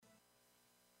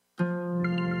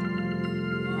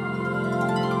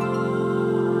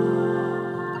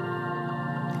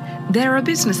There are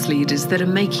business leaders that are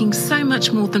making so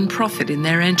much more than profit in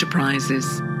their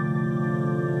enterprises.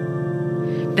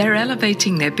 They're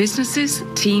elevating their businesses,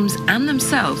 teams, and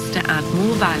themselves to add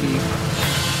more value.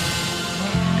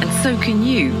 And so can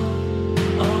you.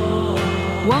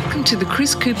 Welcome to the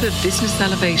Chris Cooper Business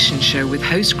Elevation Show with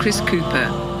host Chris Cooper.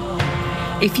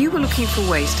 If you are looking for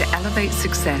ways to elevate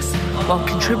success while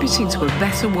contributing to a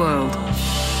better world,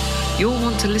 you'll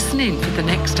want to listen in for the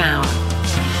next hour.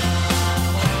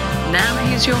 Now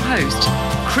here's your host,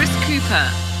 Chris Cooper.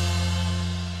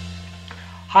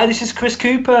 Hi, this is Chris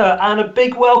Cooper, and a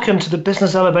big welcome to the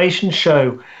Business Elevation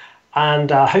Show.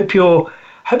 And I hope you're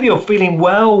feeling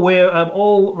well. We're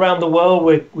all around the world.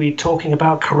 We're talking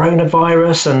about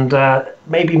coronavirus, and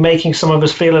maybe making some of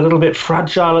us feel a little bit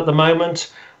fragile at the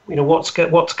moment. You know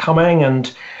what's coming,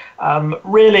 and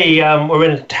really we're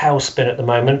in a tailspin at the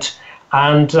moment.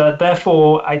 And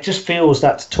therefore, it just feels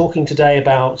that talking today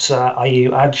about are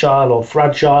you agile or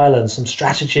fragile, and some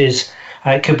strategies,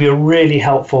 it could be a really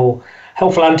helpful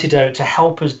antidote to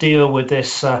help us deal with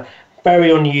this very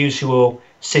unusual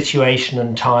situation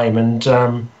and time. And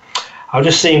I was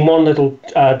just seeing one little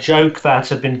joke that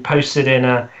had been posted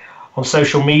on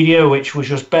social media, which was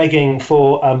just begging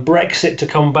for Brexit to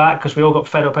come back, because we all got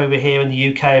fed up over here in the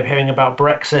UK of hearing about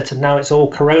Brexit, and now it's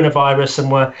all coronavirus,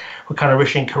 and we're kind of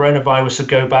wishing coronavirus would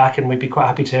go back, and we'd be quite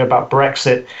happy to hear about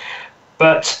Brexit.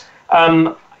 But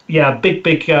a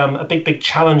big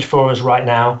challenge for us right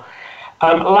now.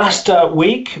 Last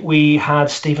week we had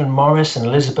Stephen Morris and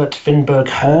Elizabeth Finberg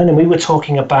Hearn, and we were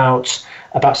talking about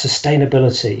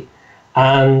sustainability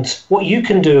and what you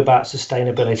can do about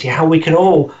sustainability, how we can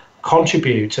all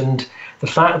contribute, and the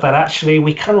fact that actually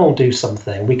we can all do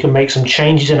something. We can make some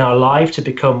changes in our life to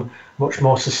become much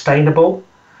more sustainable,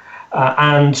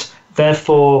 and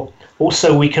therefore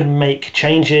also we can make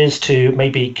changes to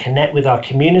maybe connect with our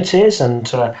communities and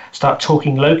start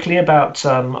talking locally about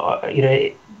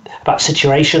about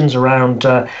situations around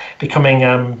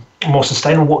becoming more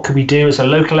sustainable. What can we do as a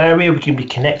local area? We can be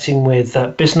connecting with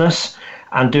business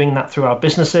and doing that through our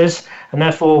businesses. And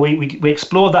therefore, we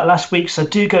explored that last week, so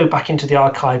do go back into the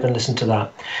archive and listen to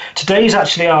that. Today is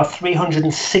actually our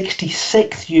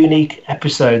 366th unique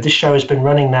episode. This show has been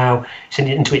running now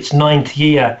into its 9th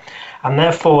year. And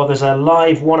therefore, there's a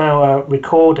live 1 hour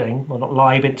recording. Well, not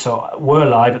live, were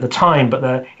live at the time,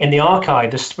 but in the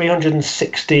archive, there's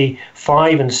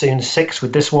 365 and soon 6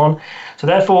 with this one. So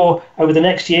therefore, over the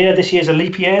next year, this year's a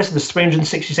leap year, so there's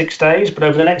 366 days, but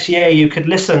over the next year, you could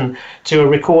listen to a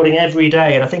recording every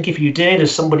day. And I think if you did,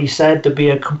 as somebody said, there'd be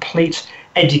a complete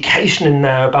education in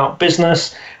there about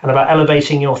business and about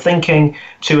elevating your thinking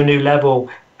to a new level.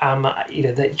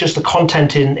 Just the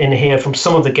content in here from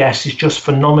some of the guests is just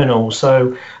phenomenal.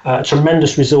 So a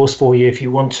tremendous resource for you if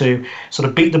you want to sort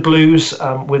of beat the blues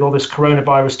with all this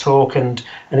coronavirus talk, and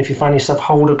if you find yourself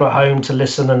holed up at home to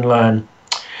listen and learn.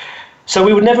 So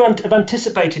we would never have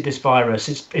anticipated this virus.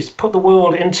 It's put the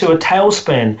world into a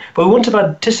tailspin, but we wouldn't have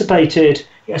anticipated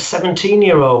a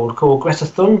 17-year-old called Greta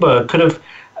Thunberg could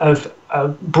have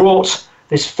brought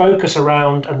this focus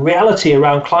around and reality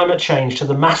around climate change to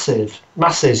the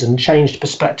masses and changed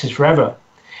perspectives forever.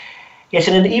 Yet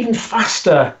in an even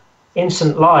faster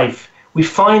instant life, we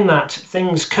find that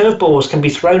curveballs can be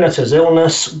thrown at us: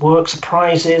 illness, work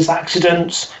surprises,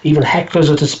 accidents, even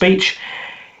hecklers at a speech.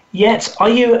 Yet, are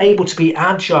you able to be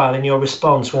agile in your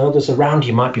response when others around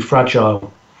you might be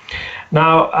fragile?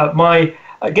 Now, my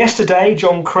guest today,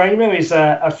 John Cremer, is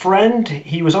a friend.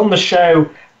 He was on the show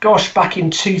back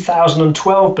in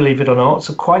 2012, believe it or not,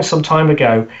 so quite some time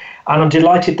ago. And I'm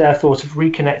delighted, therefore, to have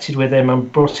reconnected with him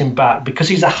and brought him back, because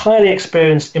he's a highly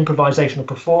experienced improvisational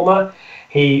performer.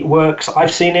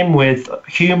 I've seen him with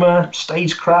humour,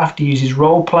 stagecraft, he uses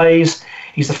role plays.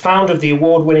 He's the founder of the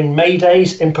award-winning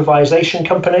Maydays improvisation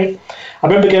company. I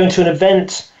remember going to an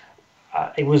event,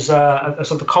 it was a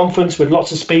sort of a conference with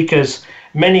lots of speakers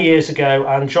many years ago,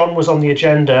 and John was on the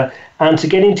agenda, and to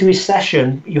get into his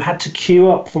session you had to queue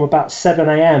up from about 7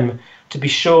 a.m. to be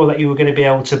sure that you were going to be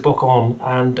able to book on,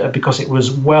 and because it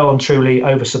was well and truly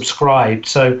oversubscribed.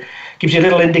 So it gives you a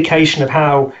little indication of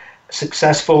how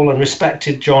successful and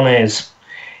respected John is.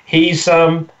 He's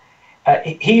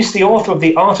the author of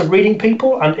The Art of Reading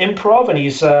People and Improv, and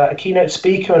he's a keynote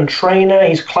speaker and trainer.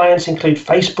 His clients include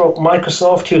Facebook,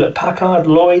 Microsoft, Hewlett-Packard,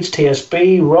 Lloyds,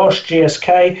 TSB, Roche,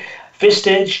 GSK,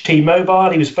 Vistage, T-Mobile.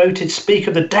 He was voted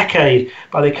Speaker of the Decade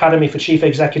by the Academy for Chief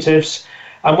Executives.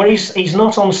 And when he's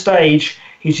not on stage,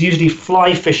 he's usually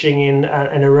fly fishing in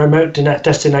a remote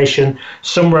destination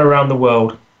somewhere around the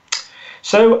world.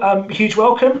 So huge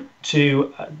welcome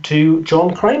to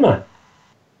John Cremer.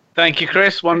 Thank you,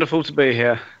 Chris. Wonderful to be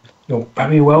here. You're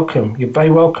very welcome. You're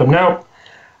very welcome. Now,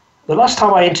 the last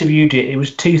time I interviewed you, it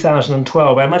was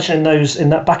 2012. I imagine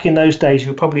back in those days, you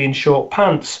were probably in short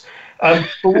pants. But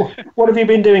what have you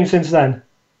been doing since then?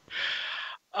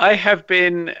 I have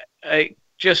been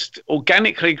just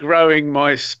organically growing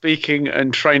my speaking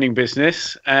and training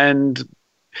business and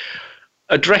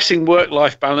addressing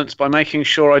work-life balance by making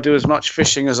sure I do as much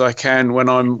fishing as I can when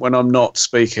I'm not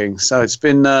speaking. So it's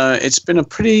been a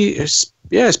pretty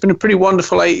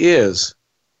wonderful 8 years.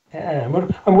 Yeah.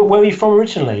 And where are you from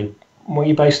originally? Where are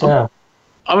you based now?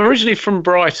 I'm originally from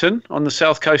Brighton on the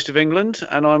south coast of England,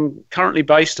 and I'm currently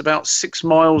based about 6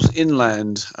 miles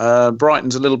inland.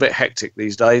 Brighton's a little bit hectic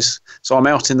these days, so I'm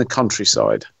out in the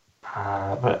countryside.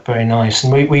 Very nice.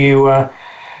 And were you?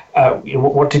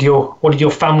 What did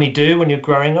your family do when you were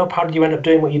growing up? How did you end up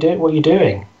doing what you do? What you're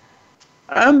doing?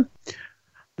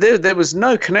 There was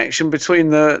no connection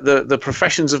between the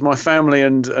professions of my family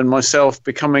and myself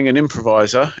becoming an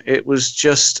improviser. It was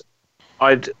just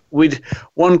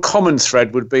one common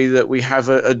thread would be that we have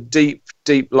a deep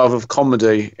love of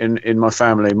comedy in my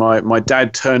family. My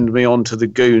dad turned me on to the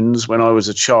Goons when I was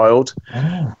a child,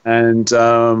 and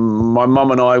my mum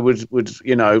and I would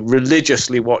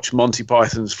religiously watch Monty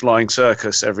Python's Flying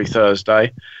Circus every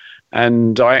Thursday,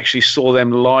 and I actually saw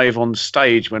them live on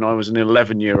stage when I was an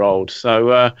 11-year-old.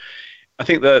 So I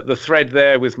think the thread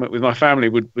there with my family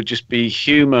would just be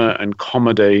humour and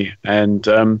comedy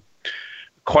and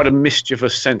quite a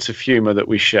mischievous sense of humour that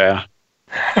we share.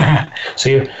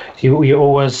 So you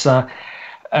always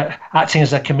acting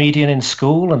as a comedian in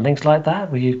school and things like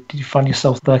that? Did you find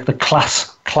yourself the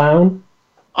class clown?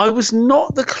 I was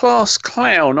not the class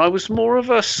clown. I was more of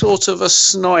a sort of a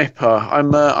sniper.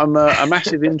 I'm a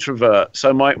massive introvert,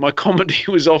 so my comedy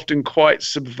was often quite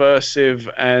subversive,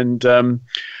 and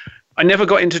I never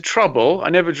got into trouble. I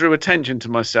never drew attention to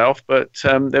myself, but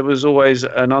there was always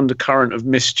an undercurrent of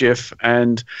mischief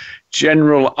and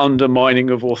general undermining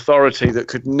of authority that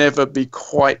could never be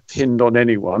quite pinned on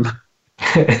anyone.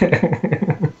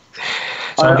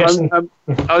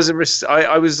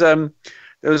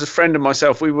 There was a friend of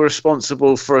myself. We were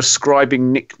responsible for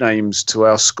ascribing nicknames to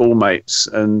our schoolmates,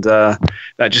 and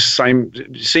that just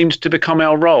seemed to become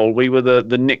our role. We were the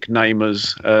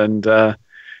nicknamers, and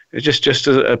it's just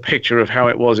a picture of how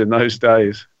it was in those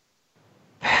days.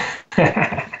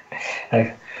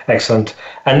 Excellent.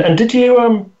 And did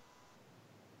you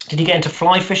get into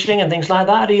fly fishing and things like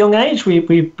that at a young age? Were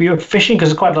you fishing? Because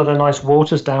there's quite a lot of nice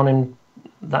waters down in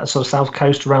that sort of south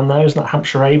coast around there, isn't that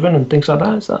Hampshire Haven and things like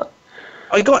that? Is that?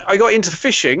 I got into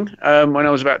fishing when I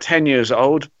was about 10 years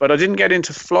old, but I didn't get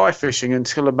into fly fishing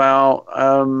until about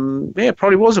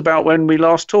probably was about when we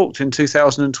last talked in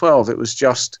 2012. It was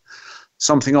just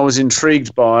something I was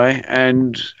intrigued by,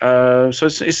 and so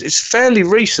it's fairly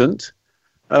recent,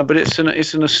 but it's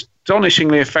an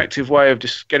astonishingly effective way of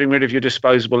just getting rid of your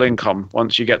disposable income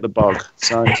once you get the bug.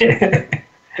 So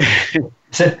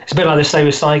it's a bit like they say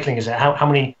with cycling, is it? How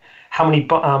many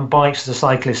bikes does a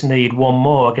cyclist need? One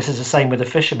more. I guess it's the same with the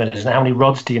fisherman, isn't it? How many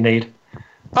rods do you need?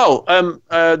 Oh,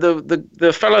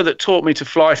 the fellow that taught me to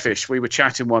fly fish, we were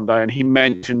chatting one day, and he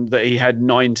mentioned that he had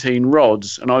 19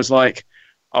 rods, and I was like,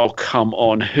 oh, come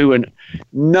on,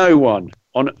 no one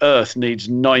on earth needs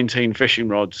 19 fishing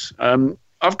rods.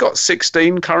 I've got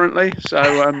 16 currently, so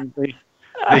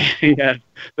the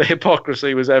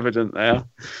hypocrisy was evident there.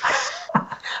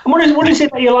 And what is it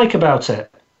that you like about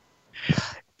it?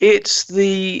 It's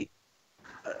the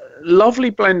lovely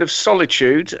blend of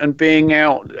solitude and being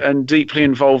out and deeply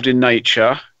involved in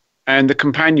nature, and the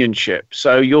companionship.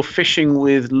 So you're fishing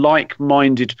with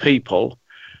like-minded people.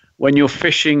 When you're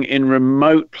fishing in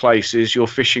remote places, you're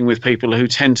fishing with people who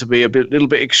tend to be little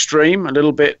bit extreme, a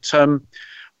little bit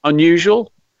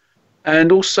unusual.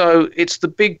 And also, it's the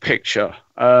big picture.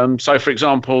 So, for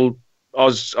example, I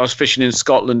was fishing in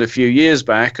Scotland a few years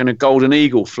back, and a golden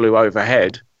eagle flew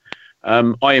overhead.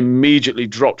 I immediately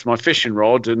dropped my fishing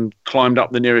rod and climbed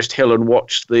up the nearest hill and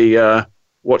watched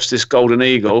this golden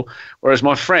eagle, whereas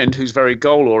my friend, who's very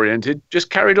goal-oriented, just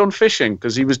carried on fishing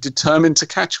because he was determined to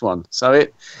catch one. So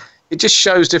it just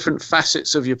shows different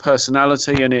facets of your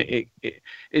personality, and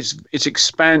it's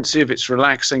expansive, it's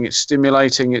relaxing, it's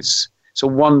stimulating, it's a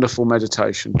wonderful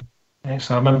meditation.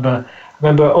 Yes, I remember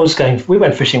us we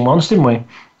went fishing once, didn't we?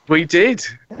 We did.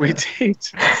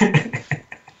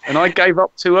 And I gave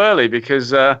up too early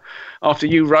because after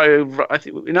you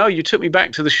you took me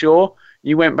back to the shore.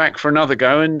 You went back for another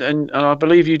go, and I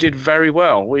believe you did very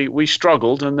well. We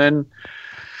struggled, and then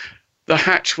the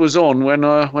hatch was on when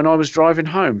I was driving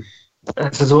home.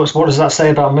 So what does that say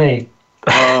about me?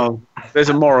 Oh, there's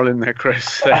a moral in there,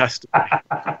 Chris. There has to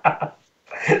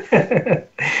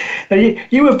be.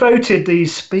 You were voted the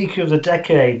Speaker of the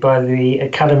Decade by the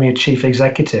Academy of Chief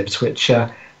Executives, which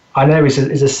I know is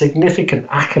a significant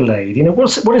accolade. You know,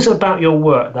 what is it about your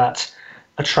work that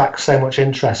attracts so much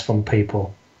interest from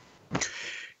people?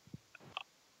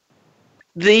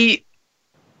 The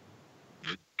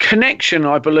connection,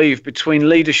 I believe, between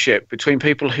leadership, between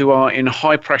people who are in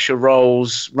high pressure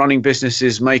roles, running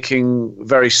businesses, making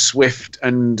very swift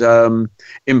and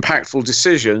impactful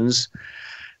decisions,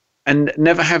 and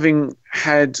never having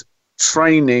had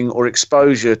training or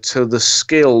exposure to the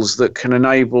skills that can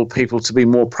enable people to be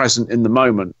more present in the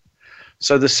moment.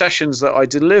 So the sessions that I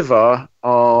deliver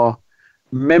are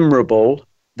memorable,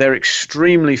 they're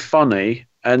extremely funny,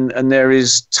 and there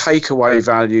is takeaway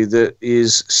value that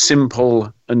is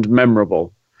simple and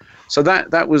memorable. So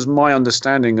that was my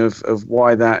understanding of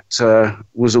why that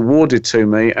was awarded to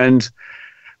me. And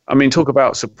I mean, talk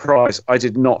about surprise. I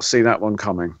did not see that one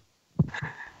coming.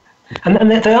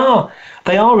 And they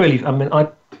are really. I mean,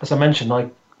 as I mentioned, I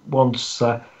once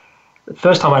the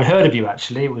first time I'd heard of you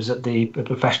actually it was at the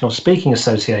Professional Speaking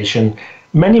Association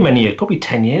many years, probably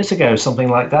 10 years ago, something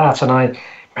like that. And I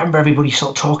remember everybody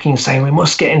sort of talking and saying, you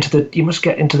must get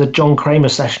into the John Cremer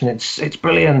session. It's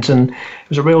brilliant, and there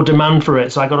was a real demand for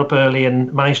it. So I got up early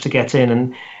and managed to get in,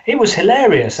 and it was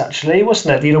hilarious actually,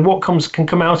 wasn't it? You know, what can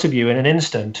come out of you in an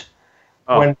instant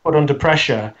when put under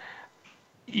pressure.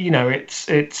 You know,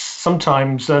 it's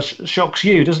sometimes shocks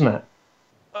you, doesn't it?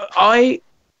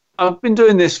 I've been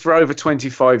doing this for over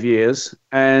 25 years,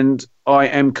 and I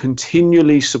am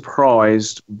continually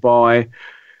surprised by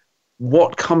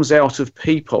what comes out of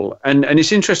people. And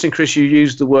it's interesting, Chris, you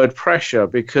used the word pressure,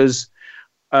 because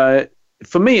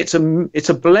for me, it's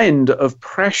a blend of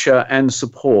pressure and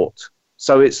support.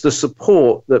 So it's the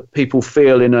support that people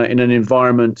feel in an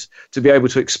environment to be able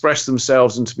to express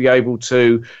themselves and to be able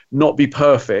to not be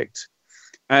perfect,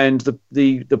 and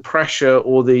the pressure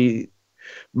or the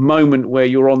moment where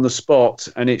you're on the spot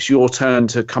and it's your turn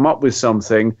to come up with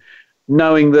something,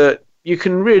 knowing that you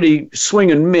can really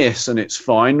swing and miss and it's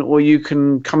fine, or you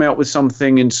can come out with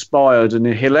something inspired and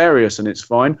hilarious and it's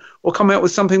fine, or come out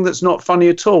with something that's not funny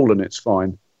at all and it's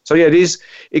fine. So yeah,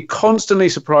 it constantly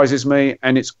surprises me,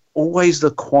 and it's always the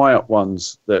quiet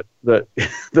ones that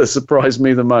surprise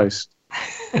me the most.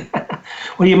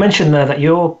 Well, you mentioned there that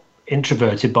you're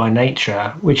introverted by nature,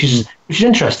 which is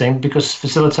interesting, because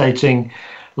facilitating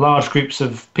large groups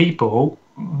of people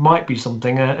might be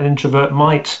something an introvert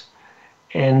might,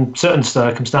 in certain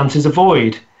circumstances,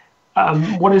 avoid.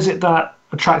 What is it that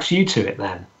attracts you to it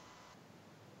then?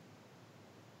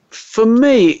 For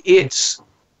me, it's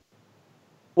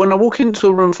when I walk into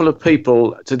a room full of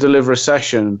people to deliver a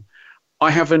session, I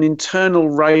have an internal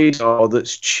radar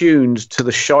that's tuned to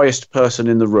the shyest person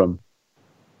in the room.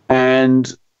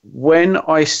 And when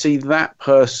I see that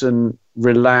person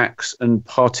relax and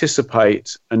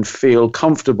participate and feel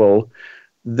comfortable,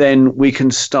 then we can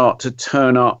start to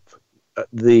turn up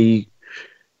the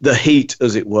heat,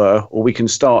 as it were, or we can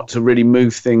start to really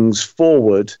move things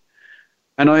forward.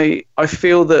 And I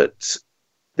feel that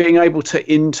being able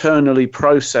to internally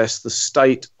process the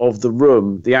state of the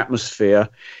room, the atmosphere,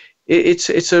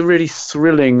 it's a really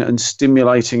thrilling and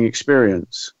stimulating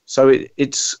experience. So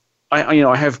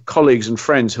I have colleagues and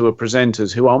friends who are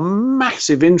presenters who are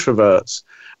massive introverts,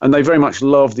 and they very much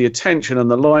love the attention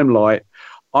and the limelight.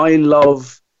 I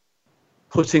love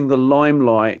putting the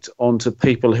limelight onto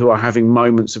people who are having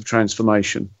moments of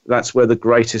transformation. That's where the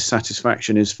greatest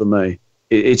satisfaction is for me.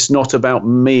 It's not about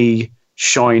me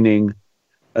shining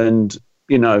and,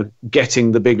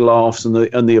 getting the big laughs and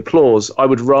the applause. I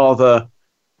would rather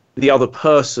the other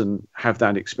person have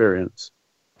that experience.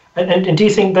 And do you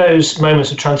think those moments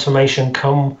of transformation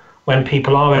come when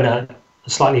people are in a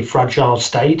slightly fragile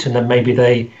state, and then maybe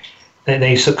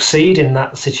they succeed in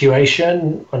that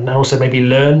situation and also maybe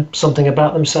learn something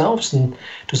about themselves? And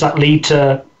does that lead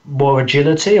to more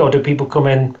agility, or do people come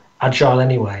in agile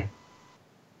anyway?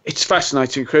 It's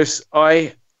fascinating, Chris.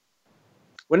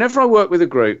 Whenever I work with a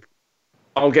group,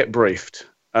 I'll get briefed,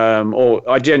 or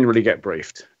I generally get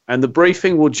briefed. And the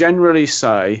briefing will generally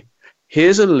say,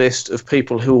 here's a list of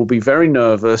people who will be very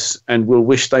nervous and will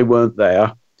wish they weren't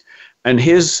there. And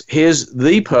here's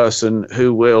the person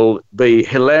who will be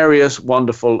hilarious,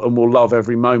 wonderful, and will love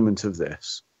every moment of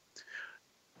this.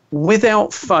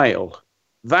 Without fail,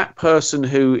 that person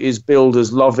who is billed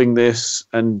as loving this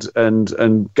and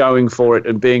going for it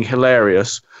and being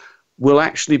hilarious will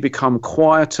actually become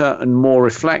quieter and more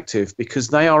reflective, because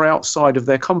they are outside of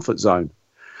their comfort zone.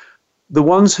 The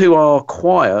ones who are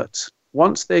quiet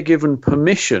once they're given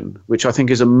permission, which I think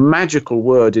is a magical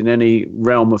word in any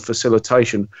realm of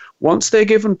facilitation, once they're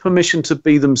given permission to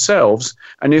be themselves,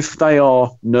 and if they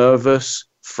are nervous,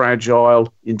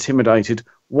 fragile, intimidated,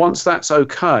 once that's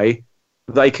okay,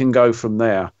 they can go from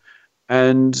there.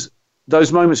 And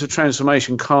those moments of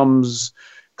transformation come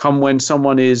when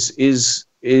someone is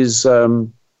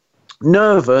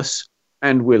nervous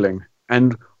and willing.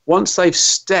 And once they've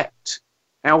stepped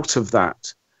out of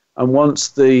that, and once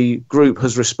the group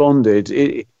has responded,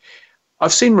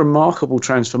 I've seen remarkable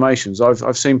transformations.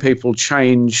 I've seen people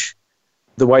change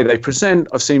the way they present.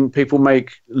 I've seen people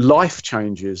make life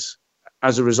changes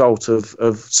as a result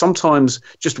of sometimes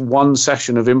just one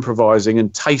session of improvising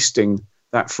and tasting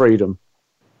that freedom.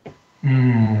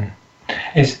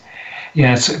 It's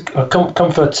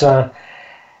comfort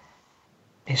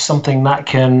is something that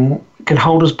can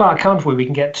hold us back, can't we? We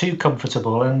can get too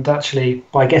comfortable, and actually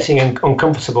by getting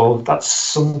uncomfortable, that's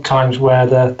sometimes where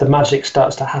the magic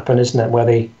starts to happen, isn't it? Where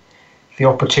the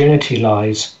opportunity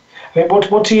lies. I mean,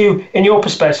 what do you, in your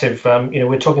perspective,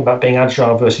 we're talking about being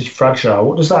agile versus fragile.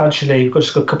 What does that actually, we've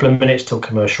just got a couple of minutes till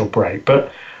commercial break, but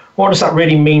what does that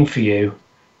really mean for you?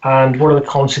 And what are the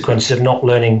consequences of not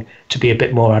learning to be a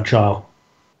bit more agile?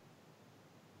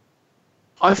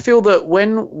 I feel that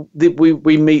when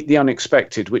we meet the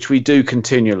unexpected, which we do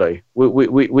continually,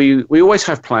 we always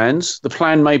have plans. The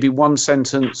plan may be one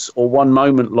sentence or one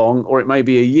moment long, or it may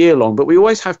be a year long, but we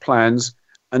always have plans,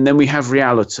 and then we have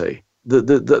reality.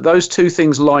 Those two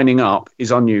things lining up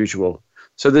is unusual.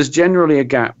 So there's generally a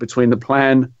gap between the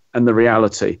plan and the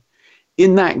reality.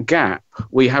 In that gap,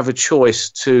 we have a choice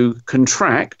to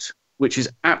contract, which is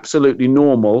absolutely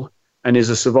normal and is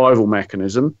a survival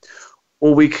mechanism,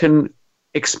 or we can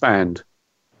expand.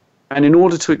 And in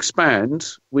order to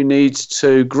expand, we need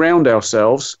to ground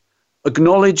ourselves,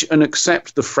 acknowledge and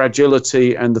accept the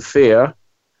fragility and the fear,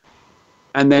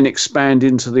 and then expand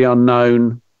into the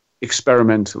unknown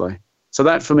experimentally. So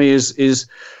that for me is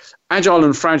agile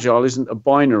and fragile isn't a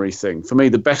binary thing. For me,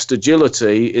 the best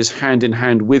agility is hand in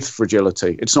hand with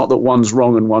fragility. It's not that one's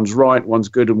wrong and one's right, one's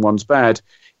good and one's bad.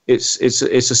 It's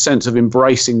a sense of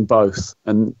embracing both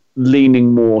and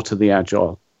leaning more to the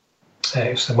agile.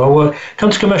 Excellent. Well, we'll come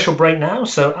to commercial break now.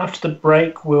 So after the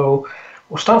break, we'll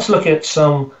start to look at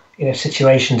some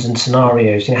situations and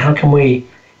scenarios. How can we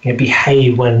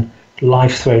behave when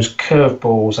life throws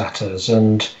curveballs at us,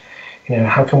 and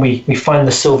how can we find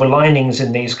the silver linings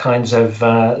in these kinds of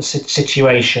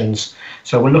situations?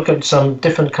 So we'll look at some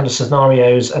different kind of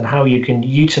scenarios and how you can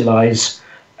utilize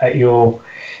your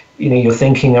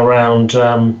thinking around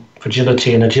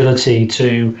fragility and agility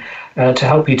to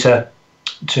help you to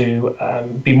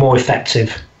be more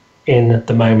effective in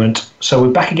the moment. So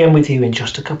we're back again with you in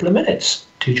just a couple of minutes.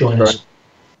 Do join us.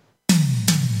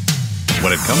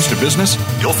 When it comes to business,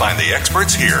 you'll find the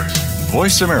experts here.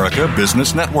 Voice America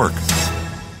Business Network.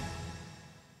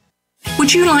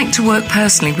 Would you like to work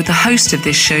personally with the host of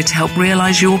this show to help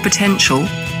realize your potential?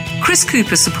 Chris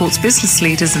Cooper supports business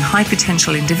leaders and high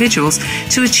potential individuals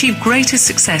to achieve greater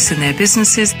success in their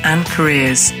businesses and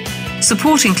careers.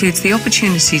 Support includes the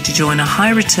opportunity to join a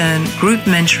high-return group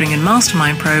mentoring and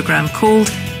mastermind program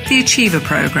called the Achiever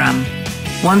Program.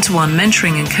 One-to-one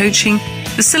mentoring and coaching,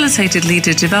 facilitated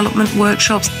leader development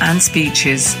workshops and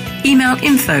speeches. Email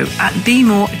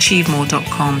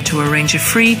info@bemoreachievemore.com to arrange a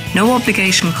free,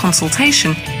 no-obligation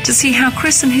consultation to see how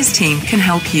Chris and his team can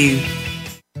help you.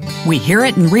 We hear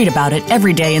it and read about it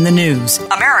every day in the news.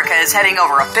 America is heading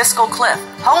over a fiscal cliff.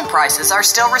 Home prices are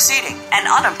still receding and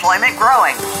unemployment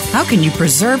growing. How can you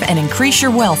preserve and increase your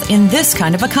wealth in this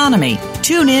kind of economy?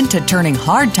 Tune in to Turning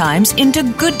Hard Times into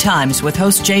Good Times with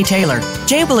host Jay Taylor.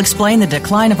 Jay will explain the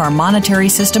decline of our monetary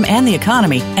system and the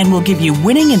economy, and will give you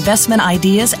winning investment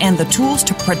ideas and the tools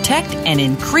to protect and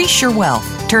increase your wealth.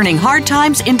 Turning Hard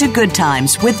Times into Good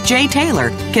Times with Jay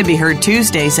Taylor can be heard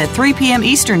Tuesdays at 3 p.m.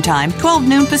 Eastern Time, 12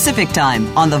 noon Pacific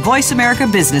Time on the Voice America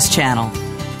Business Channel.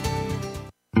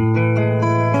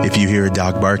 If you hear a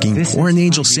dog barking or an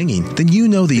angel singing, then you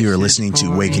know that you are listening to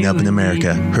Waking Up in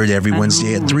America. Heard every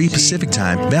Wednesday at 3 Pacific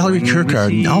Time, Valerie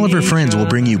Kirkard and all of her friends will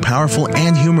bring you powerful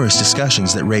and humorous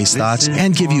discussions that raise thoughts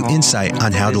and give you insight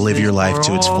on how to live your life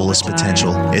to its fullest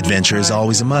potential. Adventure is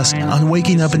always a must on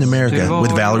Waking Up in America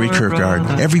with Valerie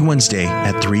Kirkard every Wednesday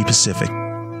at 3 Pacific.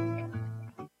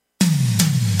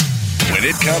 When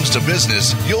it comes to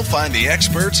business, you'll find the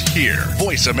experts here.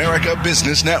 Voice America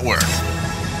Business Network.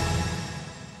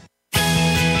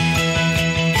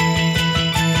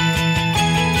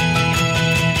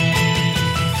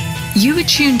 You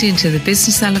tuned into the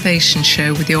Business Elevation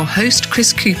Show with your host,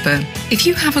 Chris Cooper. If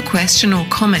you have a question or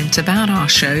comment about our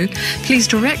show, please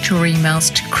direct your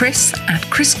emails to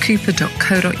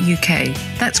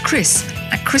chris@chriscooper.co.uk. That's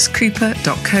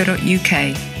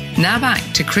chris@chriscooper.co.uk. Now back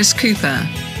to Chris Cooper.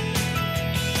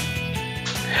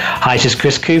 Hi, this is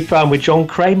Chris Cooper. I'm with John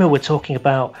Cremer. We're talking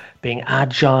about being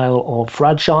agile or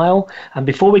fragile. And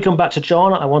before we come back to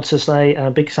John, I want to say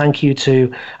a big thank you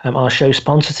to our show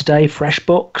sponsor today,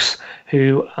 FreshBooks,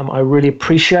 who I really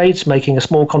appreciate making a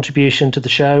small contribution to the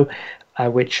show,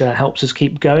 which helps us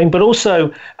keep going. But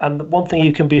also, one thing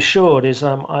you can be assured is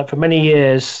for many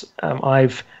years,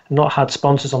 I've not had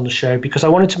sponsors on the show because I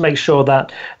wanted to make sure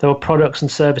that there were products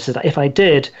and services that if I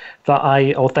did, that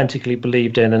I authentically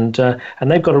believed in, and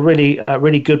they've got a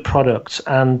really good product,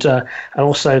 and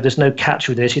also there's no catch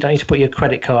with this. You don't need to put your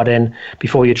credit card in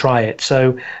before you try it.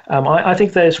 So I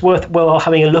think that it's worthwhile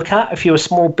having a look at. If you're a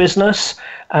small business,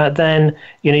 then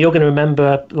you're going to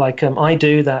remember, like I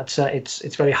do, that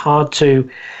it's very hard to.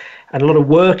 And a lot of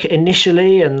work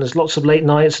initially, and there's lots of late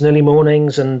nights and early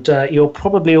mornings, and you'll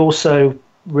probably also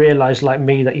realize, like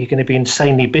me, that you're going to be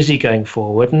insanely busy going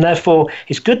forward, and therefore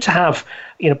it's good to have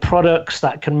products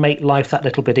that can make life that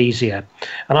little bit easier.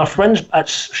 And our friends at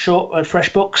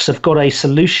FreshBooks have got a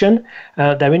solution.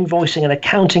 Their invoicing and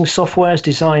accounting software is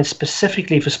designed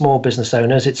specifically for small business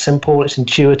owners. It's simple, it's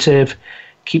intuitive,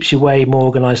 keeps you way more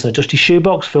organized than a dusty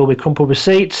shoebox filled with crumpled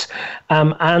receipts.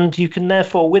 And you can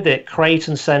therefore, with it, create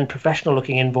and send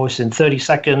professional-looking invoices in 30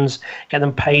 seconds, get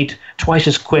them paid twice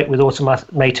as quick with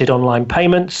automated online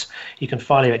payments. You can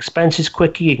file your expenses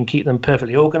quicker. You can keep them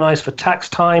perfectly organized for tax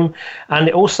time. And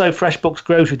it also, FreshBooks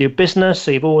grows with your business, so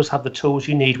you've always had the tools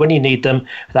you need when you need them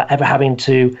without ever having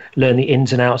to learn the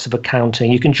ins and outs of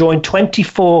accounting. You can join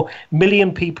 24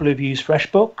 million people who've used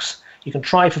FreshBooks. You can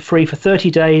try for free for 30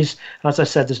 days. And as I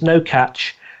said, there's no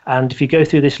catch. And if you go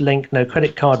through this link, no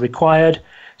credit card required.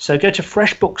 So go to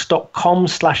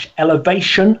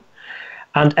freshbooks.com/elevation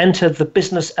and enter the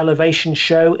Business Elevation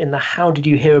Show in the How Did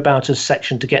You Hear About Us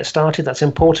section to get started. That's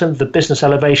important. The Business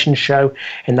Elevation Show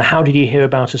in the How Did You Hear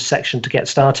About Us section to get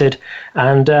started,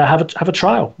 and have a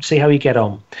trial. See how you get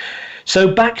on. So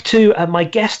back to my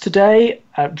guest today,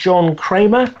 John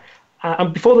Cremer.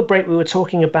 And before the break, we were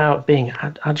talking about being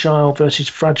agile versus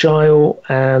fragile,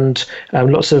 and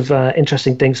lots of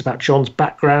interesting things about John's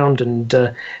background and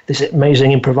this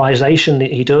amazing improvisation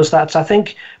that he does. That I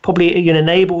think probably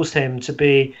enables him to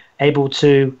be able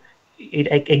to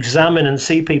examine and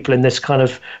see people in this kind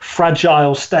of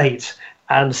fragile state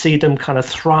and see them kind of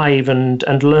thrive and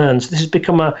learn. So this has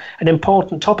become an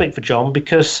important topic for John,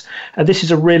 because this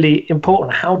is a really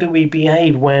important. How do we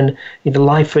behave when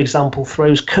life, for example,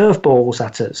 throws curveballs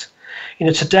at us?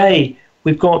 Today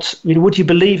we've got, would you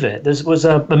believe it? There was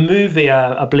a movie,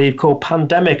 I believe, called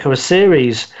Pandemic, or a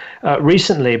series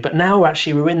recently, but now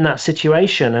actually we're in that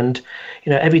situation, and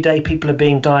every day people are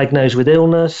being diagnosed with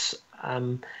illness.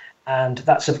 And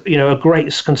that's a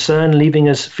great concern, leaving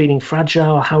us feeling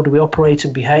fragile. How do we operate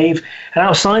and behave? And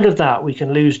outside of that, we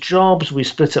can lose jobs. We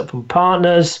split up from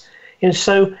partners.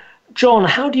 So, John,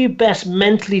 how do you best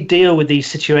mentally deal with these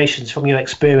situations from your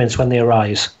experience when they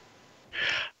arise?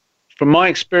 From my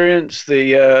experience,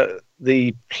 the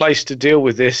place to deal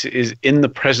with this is in the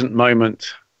present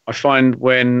moment. I find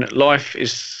when life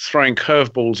is throwing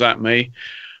curveballs at me,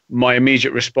 my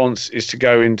immediate response is to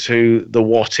go into the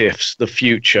what ifs, the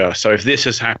future. So if this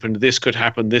has happened, this could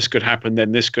happen,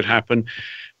 then this could happen.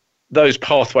 Those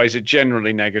pathways are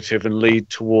generally negative and lead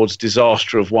towards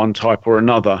disaster of one type or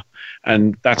another.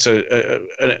 And that's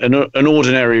an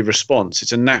ordinary response.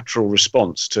 It's a natural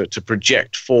response to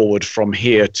project forward from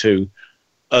here to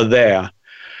there.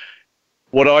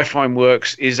 What I find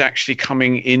works is actually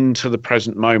coming into the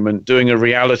present moment, doing a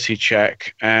reality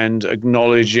check and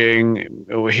acknowledging,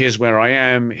 here's where I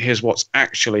am, here's what's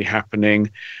actually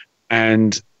happening,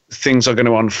 and things are going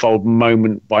to unfold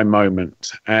moment by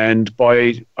moment. And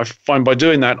I find by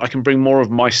doing that, I can bring more of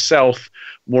myself,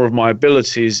 more of my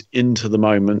abilities into the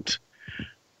moment.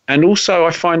 And also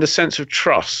I find a sense of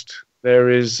trust. There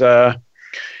is... when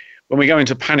we go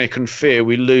into panic and fear,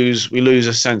 we lose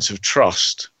a sense of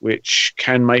trust, which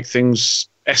can make things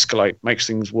escalate, makes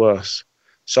things worse.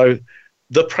 So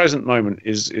the present moment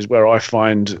is where I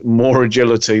find more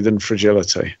agility than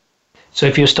fragility. So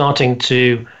if you're starting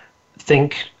to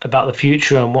think about the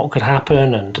future and what could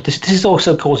happen, and this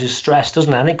also causes stress,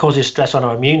 doesn't it? And it causes stress on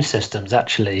our immune systems,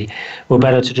 actually. We're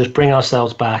better to just bring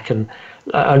ourselves back, and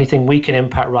only thing we can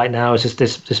impact right now is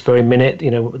this very minute,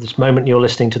 this moment you're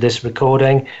listening to this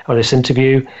recording or this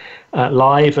interview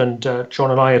live, and John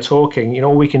and I are talking.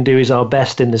 All we can do is our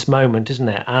best in this moment, isn't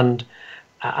it? And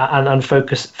and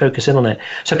focus in on it.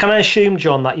 So can I assume,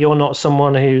 John, that you're not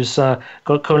someone who's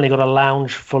currently got a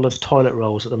lounge full of toilet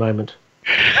rolls at the moment?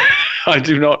 I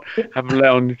do not have a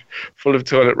lounge full of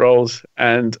toilet rolls,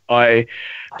 and I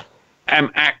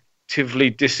am actively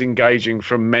disengaging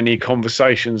from many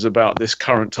conversations about this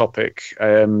current topic.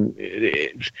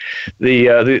 The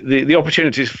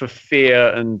opportunities for fear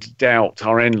and doubt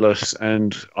are endless,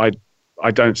 and I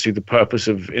don't see the purpose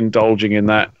of indulging in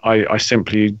that. I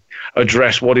simply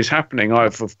address what is happening.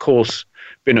 I've, of course,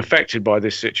 been affected by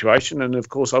this situation, and of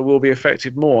course I will be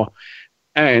affected more.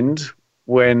 And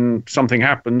when something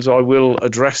happens, I will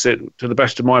address it to the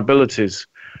best of my abilities.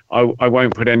 I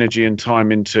won't put energy and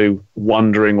time into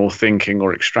wondering or thinking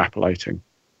or extrapolating.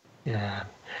 Yeah,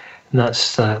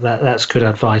 that's good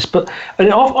advice. But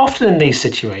often in these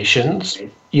situations,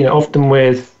 often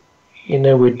with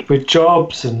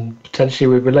jobs and potentially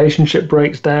with relationship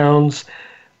breakdowns,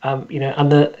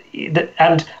 and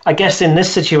I guess in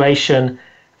this situation,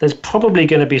 there's probably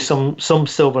going to be some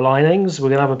silver linings. We're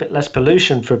going to have a bit less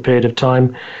pollution for a period of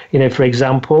time. For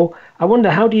example, I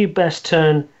wonder, how do you best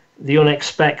turn the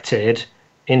unexpected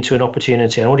into an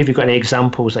opportunity? I wonder if you've got any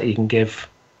examples that you can give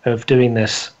of doing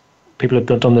this. People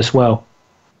have done this well.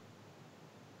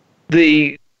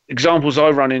 The examples I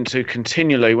run into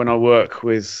continually when I work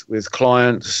with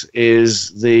clients is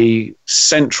the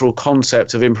central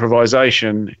concept of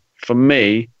improvisation, for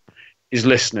me, is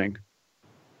listening.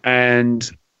 And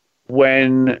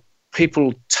when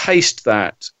people taste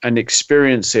that and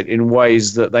experience it in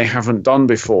ways that they haven't done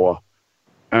before,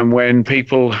 and when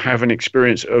people have an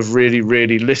experience of really,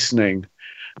 really listening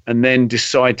and then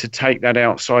decide to take that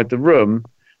outside the room,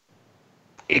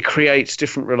 it creates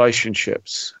different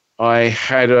relationships. I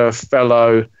had a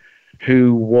fellow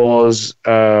who was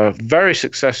a very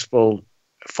successful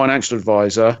financial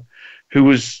advisor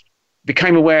who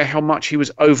became aware how much he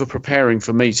was over-preparing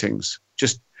for meetings.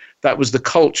 That was the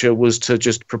culture, was to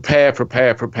just prepare.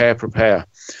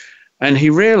 And he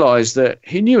realized that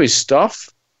he knew his stuff.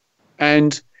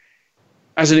 And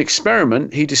as an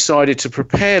experiment, he decided to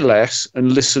prepare less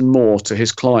and listen more to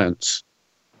his clients.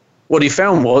 What he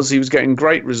found was he was getting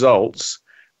great results,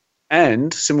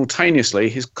 and simultaneously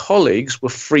his colleagues were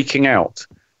freaking out.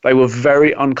 They were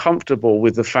very uncomfortable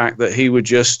with the fact that he would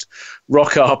just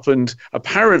rock up and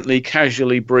apparently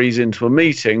casually breeze into a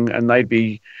meeting, and they'd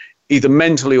be either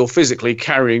mentally or physically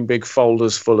carrying big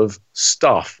folders full of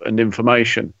stuff and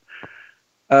information.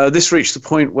 This reached the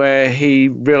point where he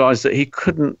realized that he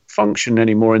couldn't function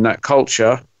anymore in that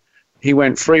culture. He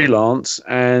went freelance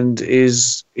and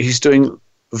he's doing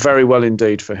very well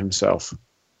indeed for himself.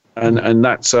 And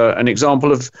that's an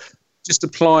example of just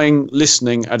applying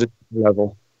listening at a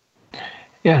level.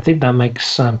 Yeah, I think that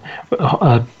makes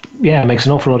makes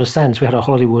an awful lot of sense. We had a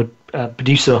Hollywood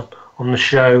producer on the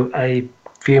show a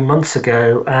few months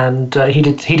ago, and he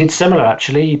did similar.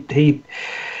 Actually, he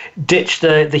ditched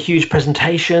the huge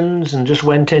presentations and just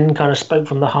went in, kind of spoke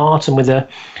from the heart, and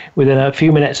within a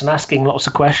few minutes and asking lots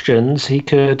of questions, he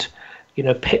could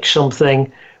pitch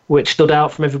something which stood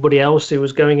out from everybody else who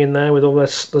was going in there with all the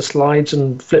slides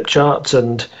and flip charts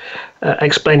and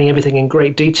explaining everything in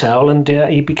great detail. And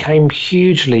he became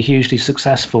hugely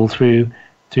successful through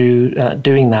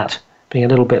doing that, being a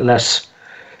little bit less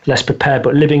prepared,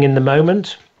 but living in the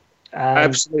moment.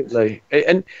 Absolutely.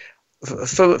 And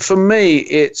for me,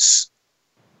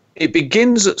 it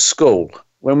begins at school.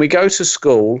 When we go to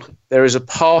school, there is a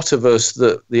part of us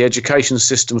that the education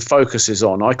system focuses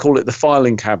on. I call it the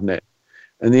filing cabinet.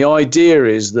 And the idea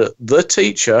is that the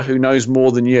teacher, who knows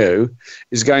more than you,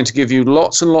 is going to give you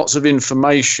lots and lots of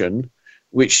information,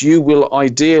 which you will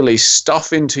ideally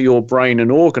stuff into your brain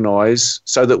and organize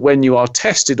so that when you are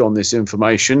tested on this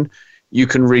information, you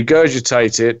can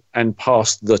regurgitate it and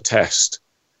pass the test.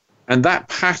 And that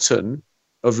pattern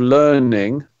of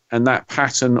learning and that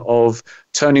pattern of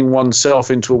turning oneself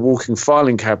into a walking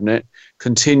filing cabinet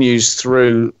continues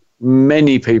through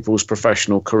many people's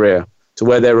professional career, to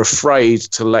where they're afraid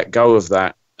to let go of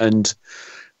that and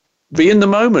be in the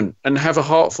moment and have a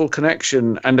heartful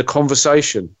connection and a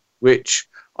conversation, which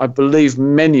I believe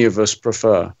many of us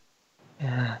prefer.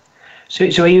 Yeah. So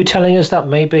are you telling us that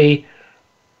maybe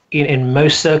in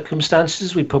most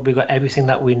circumstances we've probably got everything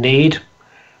that we need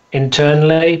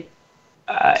internally,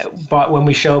 but when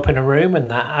we show up in a room, and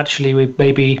that actually we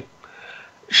maybe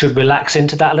should relax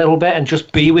into that a little bit and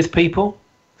just be with people?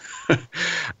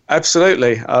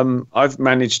 Absolutely. I've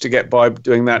managed to get by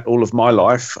doing that all of my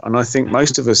life, and I think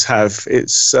most of us have.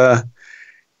 It's a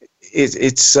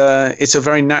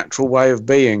very natural way of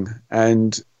being,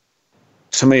 and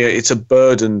to me, it's a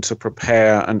burden to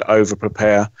prepare and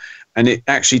over-prepare. and it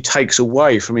actually takes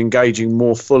away from engaging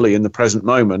more fully in the present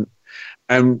moment.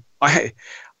 And I've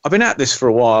been at this for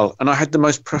a while, and I had the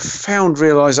most profound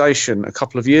realization a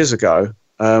couple of years ago.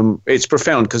 It's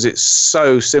profound because it's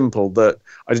so simple that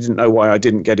I didn't know why I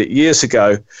didn't get it years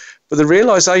ago. But the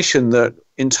realization that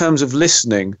in terms of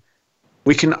listening,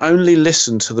 we can only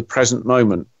listen to the present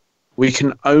moment. We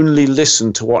can only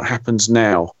listen to what happens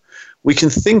now. We can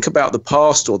think about the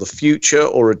past or the future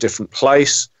or a different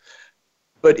place.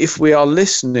 But if we are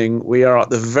listening, we are at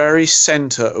the very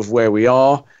center of where we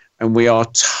are, and we are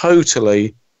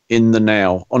totally in the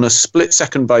now on a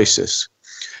split-second basis.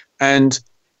 And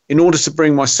in order to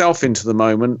bring myself into the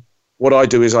moment, what I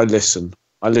do is I listen.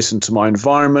 I listen to my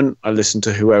environment. I listen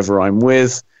to whoever I'm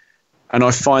with. And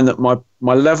I find that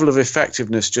my level of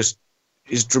effectiveness just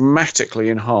is dramatically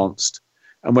enhanced.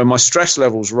 And when my stress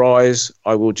levels rise,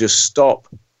 I will just stop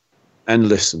and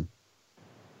listen.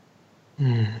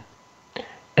 And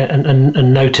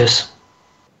notice.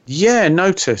 Yeah,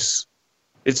 notice.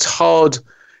 It's hard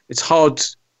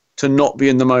to not be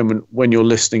in the moment when you're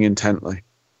listening intently.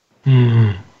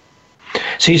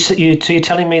 So you're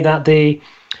telling me that the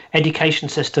education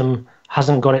system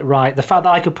hasn't got it right. The fact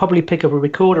that I could probably pick up a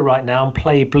recorder right now and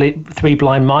play Three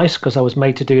Blind Mice because I was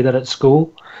made to do that at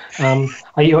school. Do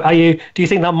you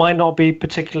think that might not be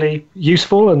particularly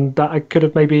useful, and that I could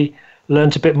have maybe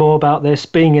learned a bit more about this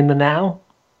being in the now?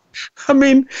 I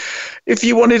mean, if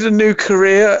you wanted a new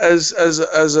career as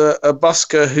a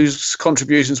busker whose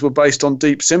contributions were based on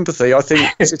deep sympathy, I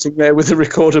think sitting there with a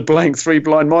recorder playing Three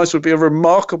Blind Mice would be a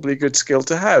remarkably good skill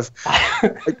to have.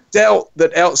 I doubt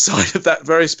that outside of that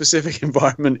very specific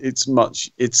environment, it's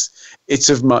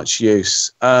of much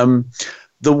use.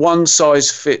 The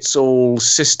one-size-fits-all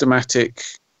systematic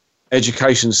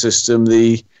education system,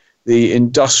 the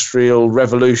industrial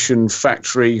revolution,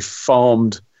 factory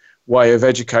farmed way of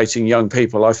educating young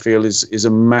people, I feel is a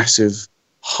massive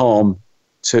harm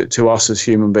to us as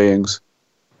human beings.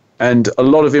 And a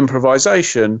lot of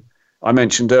improvisation, I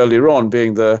mentioned earlier on,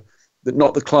 being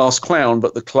not the class clown,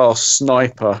 but the class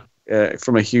sniper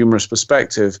from a humorous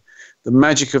perspective. The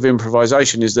magic of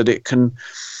improvisation is that it can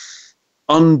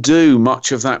undo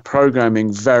much of that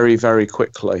programming very, very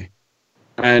quickly.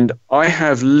 And I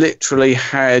have literally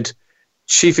had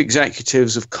chief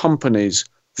executives of companies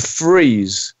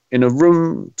freeze in a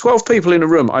room, 12 people in a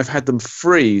room. I've had them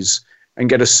freeze and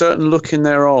get a certain look in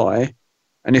their eye.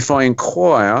 And if I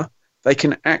inquire, they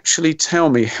can actually tell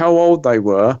me how old they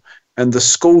were and the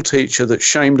school teacher that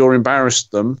shamed or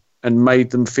embarrassed them and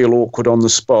made them feel awkward on the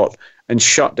spot and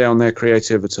shut down their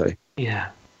creativity. Yeah.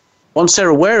 Once Once they're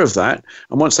aware of that,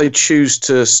 and once they choose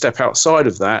to step outside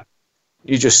of that,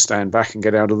 you just stand back and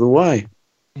get out of the way.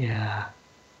 Yeah.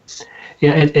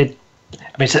 I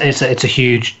mean, it's a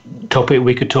huge topic.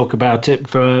 We could talk about it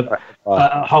for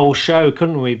a whole show,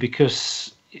 couldn't we?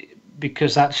 Because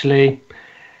actually,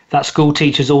 that school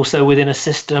teacher's also within a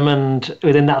system, and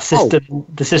within that system,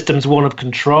 the system's one of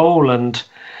control. And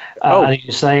as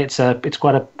you say, it's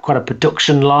quite a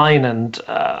production line, and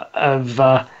of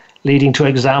leading to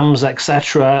exams,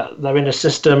 etc. They're in a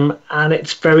system, and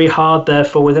it's very hard,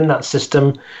 therefore, within that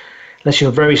system, unless you're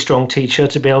a very strong teacher,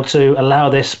 to be able to allow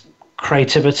this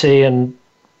creativity and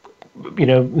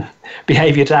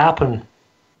behavior to happen.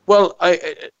 Well,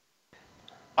 I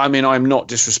mean, I'm not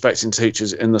disrespecting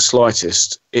teachers in the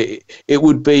slightest. It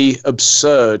would be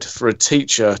absurd for a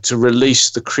teacher to release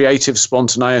the creative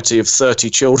spontaneity of 30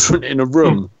 children in a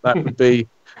room. That would be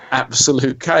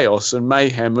absolute chaos and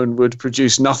mayhem and would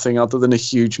produce nothing other than a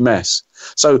huge mess.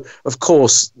 So, of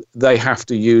course, they have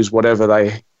to use whatever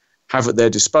they have at their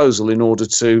disposal in order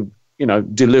to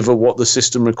deliver what the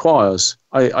system requires.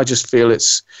 I just feel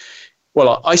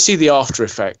I see the after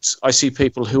effects. I see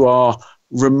people who are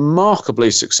remarkably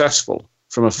successful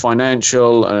from a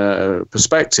financial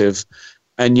perspective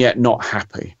and yet not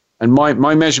happy. And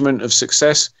my measurement of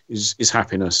success is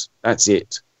happiness. That's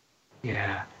it.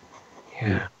 Yeah.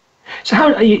 So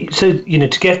how are you? So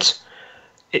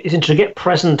to get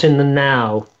present in the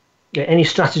now. Any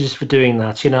strategies for doing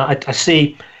that? I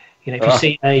see. If you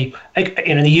see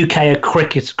in the UK a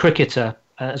cricketer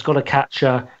has got to catch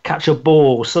a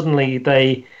ball,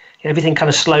 suddenly everything kind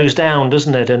of slows down,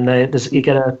 doesn't it? And you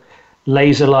get a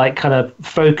laser-like kind of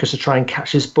focus to try and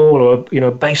catch this ball, or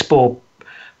a baseball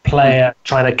player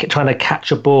trying to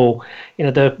catch a ball.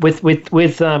 With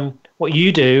what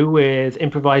you do with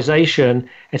improvisation,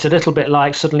 it's a little bit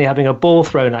like suddenly having a ball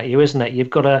thrown at you, isn't it? You've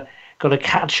got to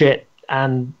catch it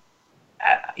and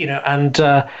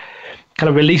kind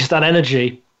of release that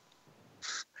energy.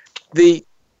 The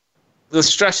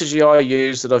strategy I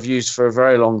use, that I've used for a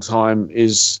very long time,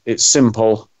 it's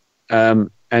simple and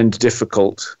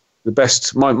difficult.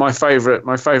 My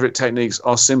favorite techniques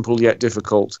are simple yet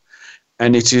difficult,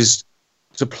 and it is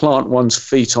to plant one's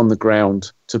feet on the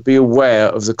ground, to be aware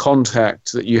of the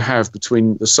contact that you have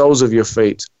between the soles of your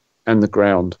feet and the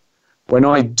ground. When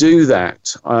I do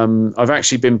that, I've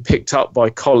actually been picked up by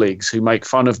colleagues who make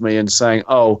fun of me and saying,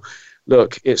 "Oh,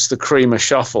 look, it's the Cremer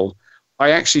shuffle."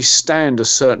 I actually stand a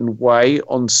certain way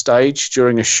on stage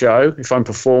during a show if I'm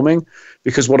performing,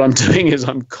 because what I'm doing is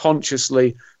I'm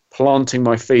consciously planting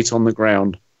my feet on the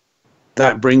ground.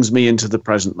 That brings me into the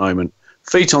present moment.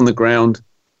 Feet on the ground,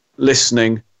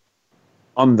 listening.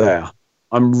 I'm there.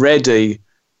 I'm ready.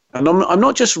 And I'm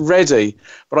not just ready,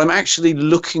 but I'm actually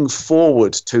looking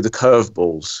forward to the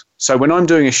curveballs. So when I'm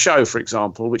doing a show, for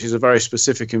example, which is a very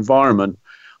specific environment,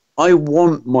 I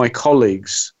want my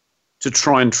colleagues to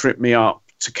try and trip me up,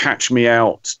 to catch me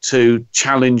out, to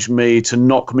challenge me, to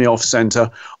knock me off center.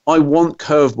 I want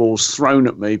curveballs thrown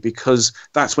at me because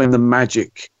that's when the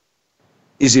magic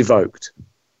is evoked.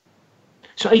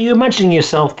 So are you imagining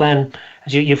yourself then,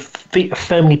 as your feet are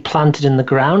firmly planted in the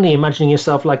ground, are you imagining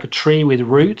yourself like a tree with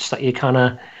roots that you're kind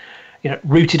of,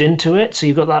 rooted into it? So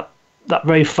you've got that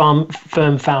very firm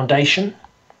foundation?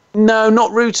 No,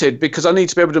 not rooted, because I need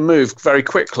to be able to move very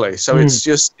quickly. So it's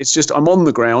just I'm on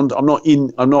the ground. I'm not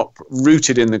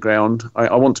rooted in the ground.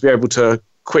 I want to be able to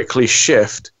quickly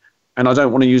shift, and I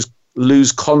don't want to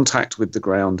lose contact with the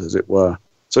ground, as it were.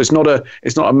 So it's not a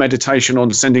meditation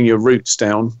on sending your roots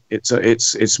down.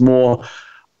 It's more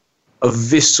a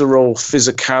visceral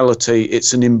physicality.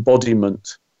 It's an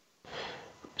embodiment.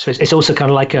 So it's also kind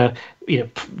of like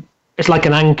it's like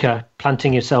an anchor,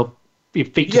 planting your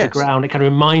feet to the ground. It kind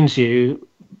of reminds you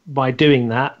by doing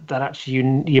that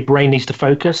actually your brain needs to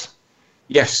focus.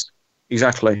 Yes,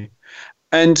 exactly.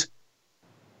 And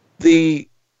the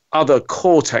other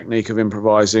core technique of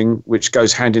improvising, which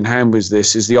goes hand in hand with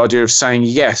this, is the idea of saying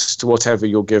yes to whatever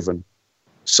you're given.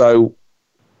 So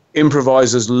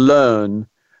improvisers learn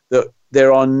that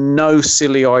there are no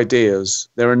silly ideas.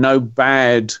 There are no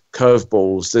bad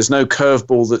curveballs. There's no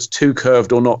curveball that's too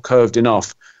curved or not curved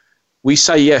enough. We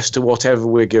say yes to whatever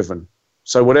we're given.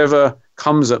 So whatever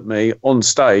comes at me on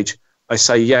stage, I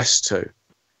say yes to,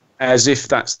 as if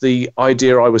that's the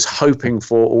idea I was hoping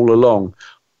for all along.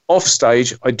 Off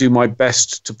stage, I do my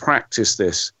best to practice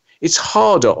this. It's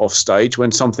harder off stage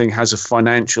when something has a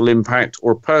financial impact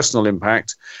or a personal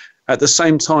impact. At the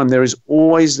same time, there is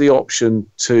always the option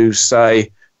to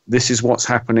say, this is what's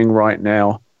happening right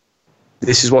now.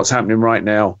 This is what's happening right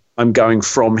now. I'm going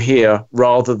from here,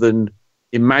 rather than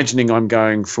imagining I'm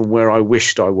going from where I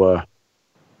wished I were.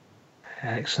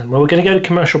 Excellent. Well, we're going to go to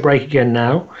commercial break again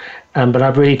now, but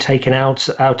I've really taken out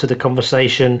of the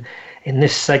conversation in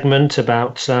this segment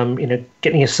about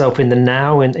getting yourself in the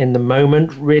now, in the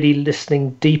moment, really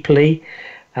listening deeply,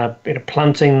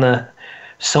 planting the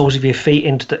soles of your feet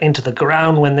into the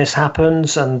ground when this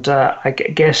happens, and I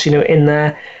guess in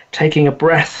there taking a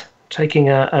breath, taking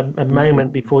a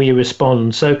moment before you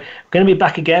respond. So we're going to be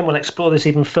back again. We'll explore this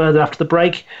even further after the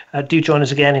break. Do join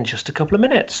us again in just a couple of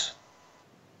minutes.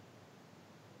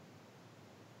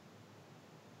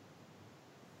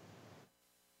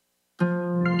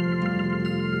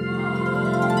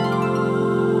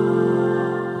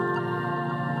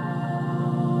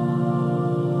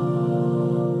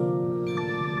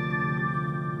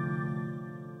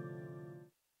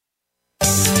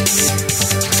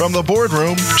 From the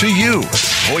boardroom to you,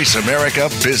 Voice America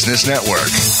Business Network.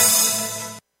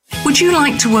 Would you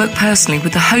like to work personally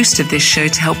with the host of this show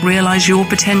to help realize your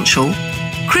potential?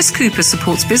 Chris Cooper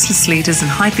supports business leaders and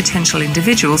high potential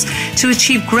individuals to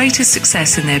achieve greater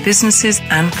success in their businesses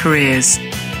and careers.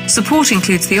 Support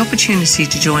includes the opportunity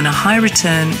to join a high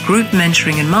return group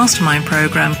mentoring and mastermind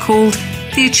program called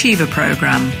the Achiever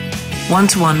Program.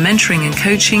 One-to-one mentoring and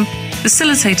coaching,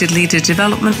 facilitated leader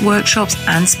development workshops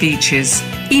and speeches.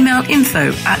 Email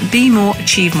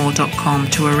info@bemoreachievemore.com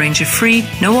to arrange a free,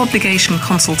 no-obligation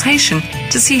consultation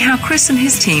to see how Chris and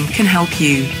his team can help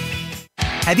you.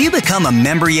 Have you become a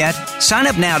member yet? Sign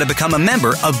up now to become a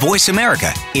member of Voice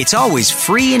America. It's always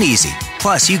free and easy.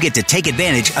 Plus, you get to take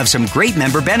advantage of some great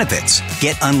member benefits.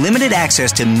 Get unlimited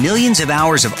access to millions of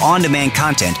hours of on-demand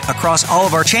content across all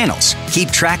of our channels.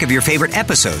 Keep track of your favorite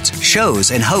episodes, shows,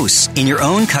 and hosts in your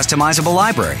own customizable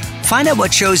library. Find out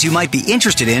what shows you might be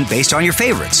interested in based on your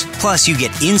favorites. Plus, you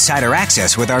get insider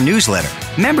access with our newsletter.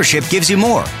 Membership gives you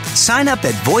more. Sign up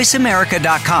at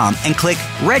voiceamerica.com and click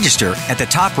register at the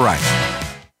top right.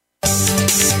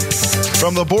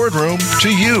 From the boardroom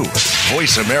to you,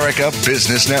 Voice America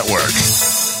Business Network.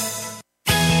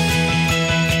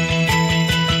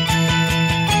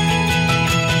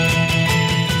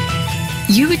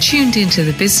 You tuned into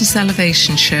the Business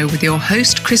Elevation Show with your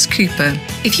host, Chris Cooper.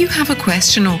 If you have a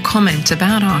question or comment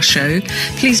about our show,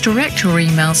 please direct your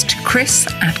emails to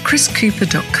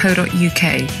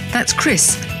chris@chriscooper.co.uk. That's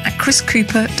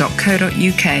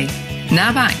chris@chriscooper.co.uk.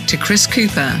 Now back to Chris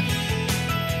Cooper.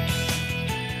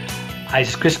 Hi,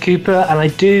 it's Chris Cooper, and I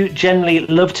do generally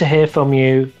love to hear from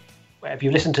you. If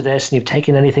you listen to this and you've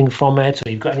taken anything from it,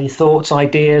 or you've got any thoughts,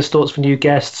 ideas, thoughts for new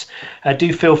guests,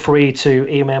 do feel free to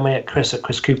email me at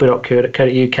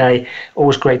chris@chriscooper.co.uk.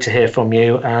 Always great to hear from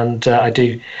you, and I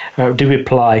do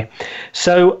reply.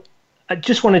 So I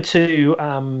just wanted to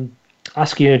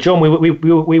ask you, John,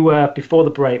 we were, before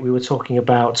the break, we were talking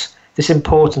about this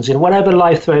importance in whatever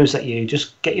life throws at you,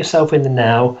 just get yourself in the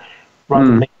now, rather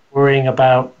than worrying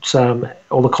about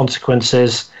all the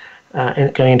consequences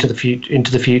going into the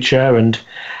future, and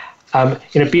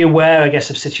be aware, I guess,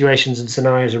 of situations and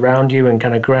scenarios around you, and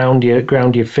kind of ground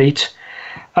your feet.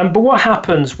 But what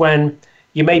happens when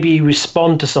you maybe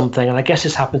respond to something? And I guess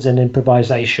this happens in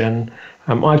improvisation.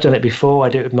 I've done it before. I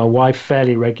do it with my wife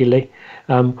fairly regularly,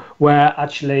 where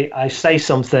actually I say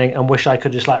something and wish I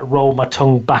could just like roll my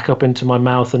tongue back up into my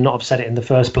mouth and not have said it in the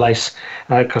first place,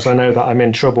 because I know that I'm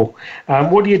in trouble.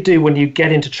 What do you do when you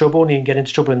get into trouble, and you can get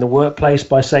into trouble in the workplace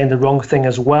by saying the wrong thing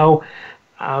as well?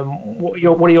 What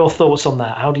are your thoughts on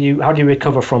that? How do you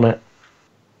recover from it?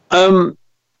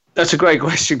 That's a great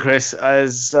question, Chris.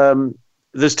 As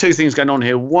there's two things going on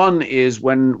here. One is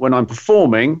when I'm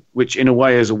performing, which in a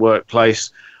way is a workplace,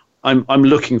 I'm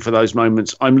looking for those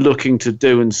moments. I'm looking to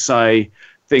do and say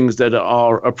things that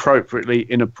are appropriately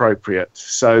inappropriate.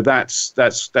 So that's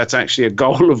actually a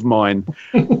goal of mine.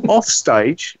 Off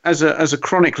stage, as a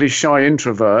chronically shy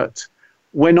introvert,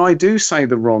 when I do say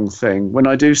the wrong thing, when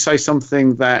I do say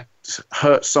something that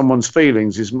hurts someone's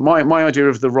feelings, is my idea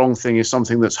of the wrong thing is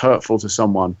something that's hurtful to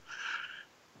someone.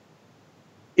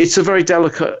 It's a very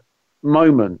delicate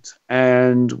moment,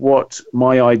 and what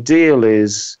my ideal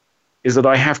is that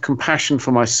I have compassion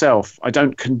for myself. I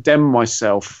don't condemn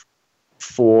myself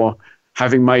for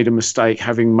having made a mistake,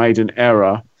 having made an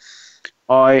error.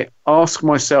 I ask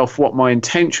myself what my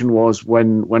intention was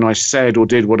when I said or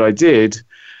did what I did,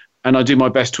 and I do my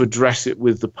best to address it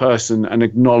with the person and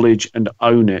acknowledge and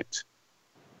own it.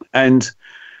 And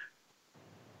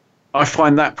I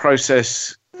find that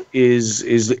process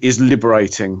is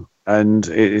liberating, and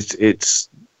it's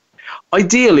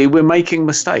ideally we're making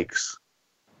mistakes.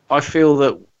 I feel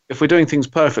that if we're doing things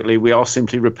perfectly, we are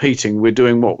simply repeating. We're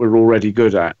doing what we're already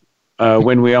good at.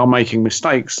 When we are making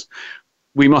mistakes,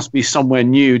 we must be somewhere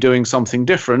new doing something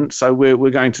different. So we're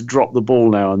going to drop the ball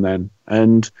now and then.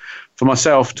 And for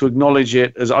myself, to acknowledge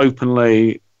it as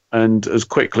openly and as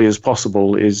quickly as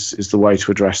possible is the way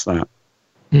to address that.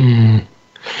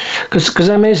 Because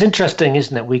I mean, it's interesting,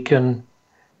 isn't it? We can,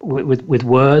 with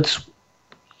words,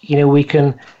 we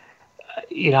can.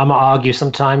 I might argue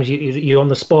sometimes you're on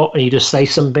the spot and you just say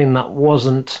something that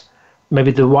wasn't maybe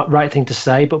the right thing to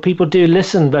say, but people do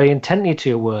listen very intently to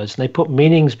your words, and they put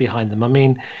meanings behind them. I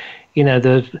mean,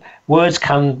 the words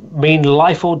can mean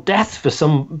life or death for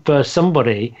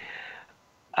somebody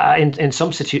in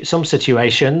some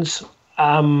situations.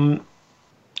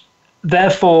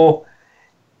 Therefore,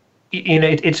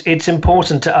 it's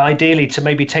important to ideally to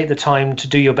maybe take the time to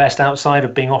do your best outside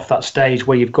of being off that stage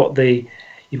where you've got that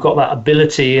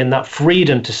ability and that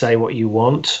freedom to say what you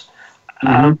want.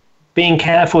 Being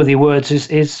careful with your words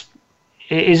is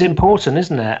important,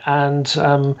 isn't it? And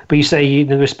but you say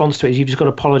the response to it is you've just got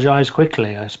to apologise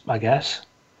quickly, I guess.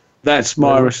 That's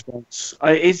my response.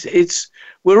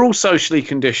 We're all socially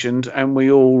conditioned, and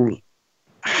we all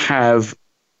have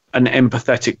an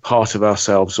empathetic part of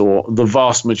ourselves, or the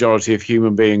vast majority of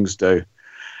human beings do.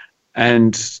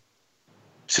 And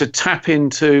to tap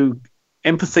into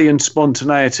empathy and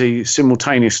spontaneity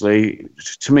simultaneously,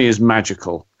 to me, is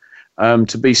magical.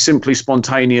 To be simply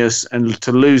spontaneous and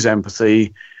to lose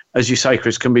empathy, as you say,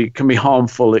 Chris, can be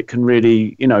harmful. It can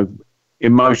really,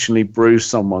 emotionally bruise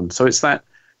someone. So it's that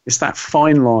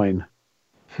fine line.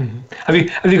 Have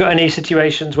you got any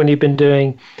situations when you've been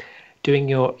doing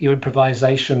your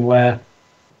improvisation where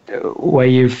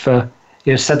you've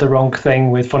said the wrong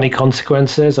thing with funny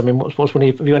consequences? I mean, have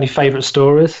you got any favourite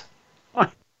stories?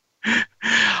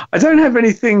 I don't have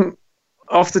anything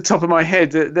off the top of my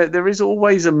head. There is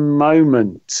always a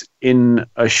moment in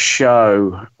a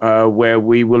show where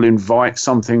we will invite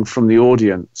something from the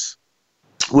audience.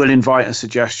 We'll invite a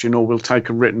suggestion, or we'll take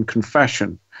a written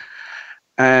confession.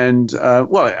 And,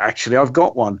 actually, I've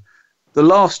got one. The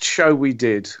last show we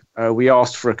did, we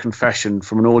asked for a confession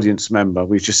from an audience member.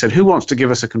 We just said, who wants to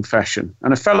give us a confession?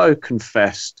 And a fellow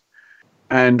confessed.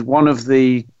 And one of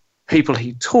the people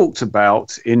he talked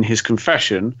about in his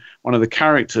confession, one of the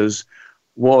characters,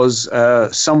 was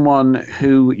someone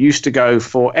who used to go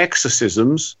for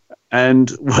exorcisms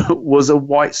and was a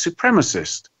white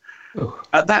supremacist. Oh.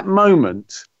 At that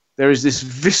moment, there is this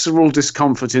visceral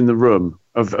discomfort in the room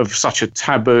of such a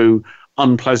taboo,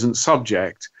 unpleasant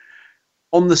subject.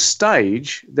 On the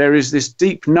stage, there is this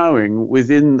deep knowing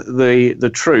within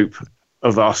the troupe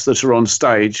of us that are on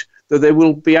stage that there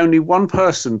will be only one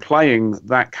person playing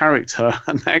that character,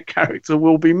 and that character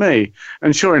will be me.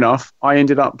 And sure enough, I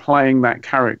ended up playing that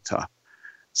character.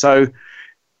 So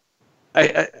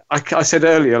I said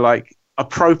earlier, like,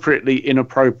 appropriately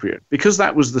inappropriate, because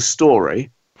that was the story.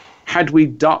 Had we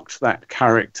ducked that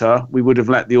character, we would have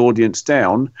let the audience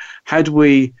down. Had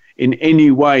we in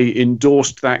any way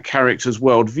endorsed that character's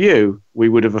worldview, we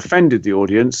would have offended the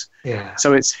audience. Yeah.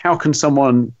 So it's, how can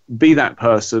someone be that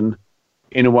person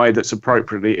in a way that's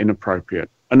appropriately inappropriate?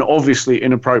 An obviously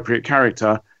inappropriate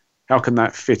character, how can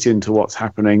that fit into what's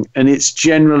happening? And it's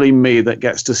generally me that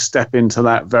gets to step into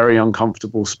that very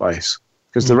uncomfortable space,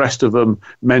 because the rest of them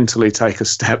mentally take a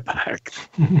step back.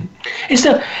 Is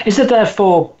there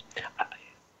therefore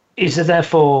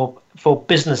for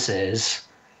businesses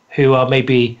who are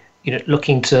maybe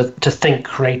looking to think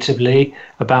creatively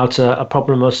about a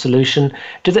problem or solution,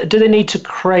 do they need to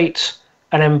create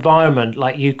an environment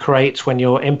like you create when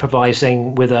you're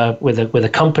improvising with a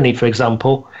company, for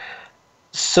example,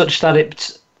 such that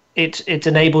it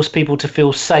enables people to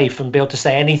feel safe and be able to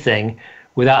say anything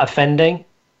without offending?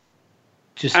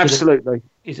 Absolutely.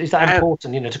 Is that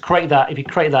important? To create that. If you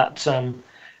create that,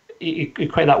 you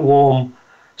create that warm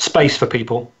space for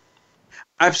people.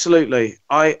 Absolutely.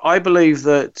 I believe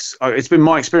that it's been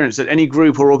my experience that any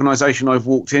group or organization I've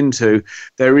walked into,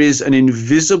 there is an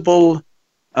invisible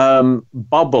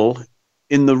bubble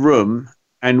in the room,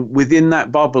 and within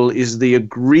that bubble is the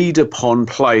agreed upon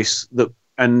place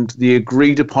and the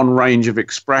agreed upon range of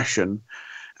expression,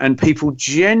 and people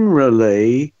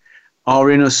generally are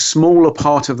in a smaller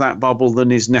part of that bubble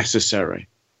than is necessary.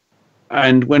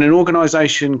 And when an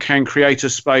organization can create a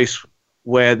space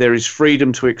where there is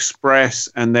freedom to express,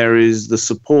 and there is the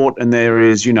support, and there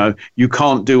is, you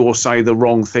can't do or say the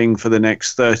wrong thing for the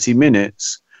next 30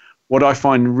 minutes, what I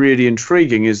find really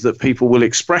intriguing is that people will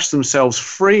express themselves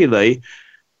freely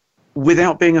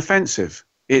without being offensive.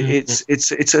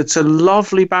 It's a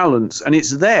lovely balance, and it's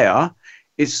there.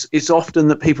 It's often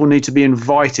that people need to be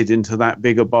invited into that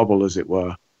bigger bubble, as it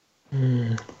were.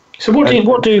 So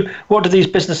what do these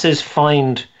businesses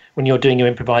find when you're doing your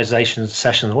improvisation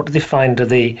sessions? What do they find are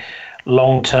the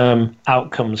long-term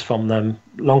outcomes from them,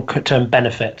 long-term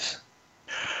benefits?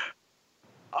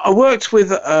 I worked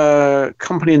with a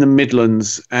company in the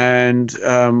Midlands, and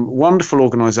wonderful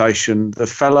organisation. The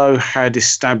fellow had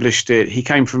established it. He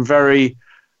came from a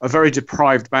very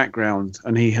deprived background,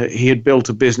 and he had built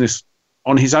a business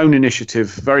on his own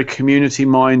initiative, very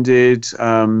community-minded,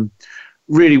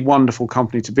 really wonderful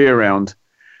company to be around.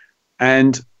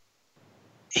 And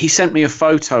he sent me a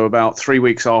photo about 3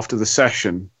 weeks after the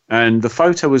session, and the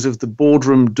photo was of the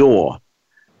boardroom door.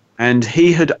 And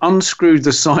he had unscrewed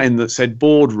the sign that said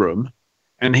boardroom,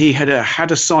 and he had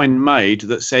a sign made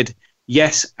that said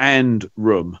yes and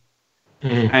room.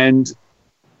 And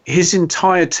his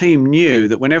entire team knew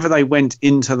that whenever they went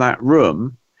into that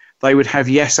room, they would have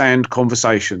yes and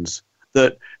conversations,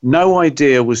 that no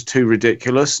idea was too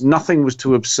ridiculous, nothing was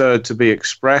too absurd to be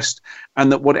expressed,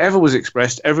 and that whatever was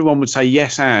expressed, everyone would say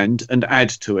yes and add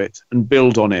to it and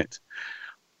build on it.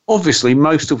 Obviously,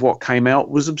 most of what came out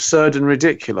was absurd and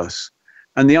ridiculous.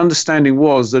 And the understanding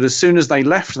was that as soon as they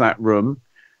left that room,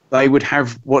 they would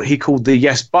have what he called the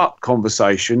yes but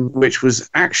conversation, which was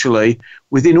actually,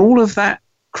 within all of that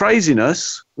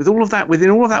craziness, within all of that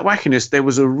wackiness, there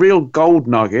was a real gold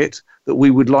nugget that we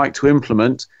would like to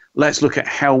implement. Let's look at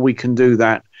how we can do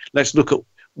that. Let's look at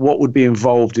what would be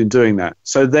involved in doing that.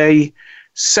 So they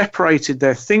separated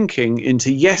their thinking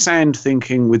into yes and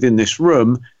thinking within this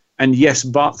room, and yes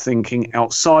but thinking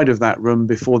outside of that room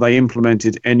before they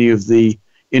implemented any of the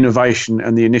innovation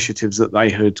and the initiatives that they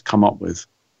had come up with.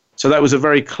 So that was a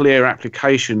very clear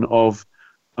application of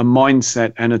a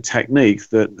mindset and a technique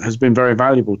that has been very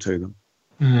valuable to them.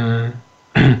 Yeah,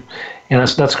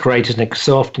 that's great, isn't it? Because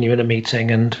so often you're in a meeting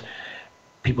and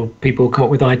people come up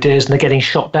with ideas and they're getting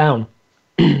shot down,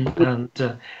 and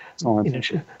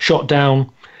shot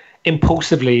down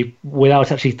impulsively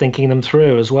without actually thinking them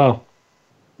through as well.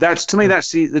 That's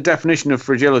the definition of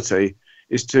fragility,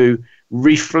 is to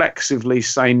reflexively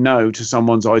say no to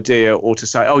someone's idea, or to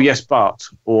say, oh, yes, but,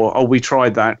 or, oh, we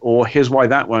tried that, or here's why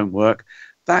that won't work.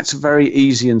 That's very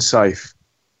easy and safe.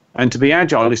 And to be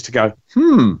agile is to go,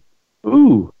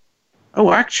 ooh,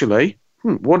 oh, actually,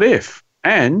 what if?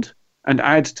 And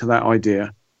add to that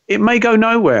idea, it may go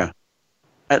nowhere.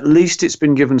 At least it's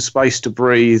been given space to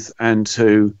breathe and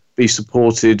to be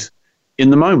supported in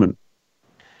the moment.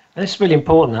 And it's really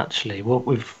important, actually. Well,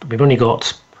 we've only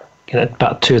got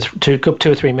about two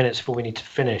or three minutes before we need to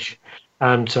finish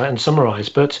and summarize.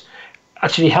 But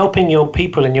actually helping your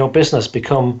people in your business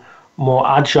become more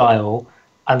agile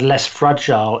and less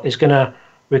fragile is going to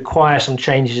require some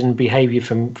changes in behavior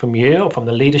from you or from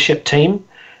the leadership team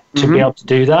to be able to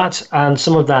do that. And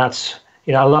some of that,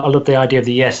 I love the idea of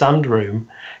the yes and room.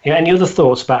 Any other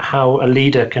thoughts about how a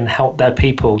leader can help their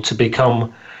people to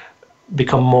become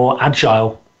more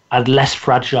agile and less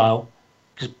fragile?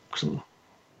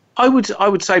 I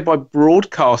would say by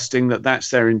broadcasting that's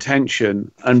their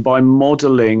intention, and by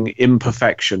modeling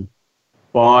imperfection,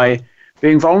 by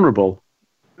being vulnerable,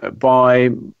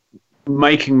 by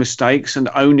making mistakes and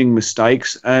owning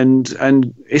mistakes,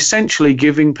 and essentially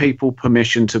giving people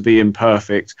permission to be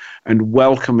imperfect and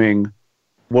welcoming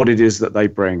what it is that they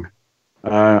bring.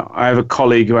 I have a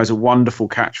colleague who has a wonderful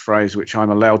catchphrase which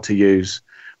I'm allowed to use,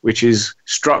 which is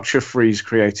structure frees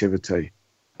creativity.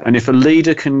 And if a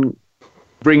leader can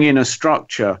bring in a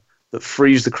structure that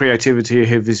frees the creativity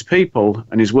of his people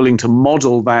and is willing to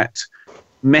model that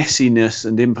messiness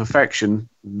and imperfection,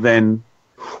 then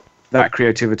that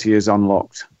creativity is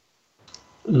unlocked.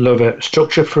 Love it.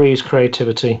 Structure frees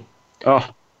creativity. Oh,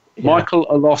 yeah. Michael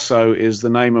Alosso is the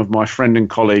name of my friend and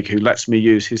colleague who lets me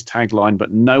use his tagline,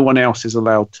 but no one else is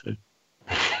allowed to.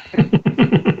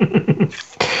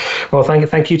 Well,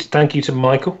 thank you to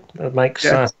Michael. That makes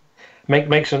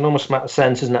makes an enormous amount of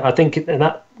sense, isn't it? I think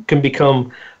that can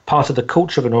become part of the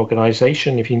culture of an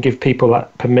organisation if you can give people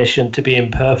that permission to be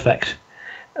imperfect.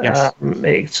 Yes.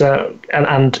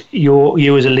 And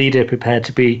you as a leader prepared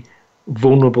to be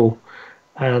vulnerable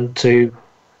and to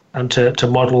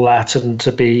model that and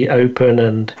to be open,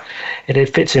 and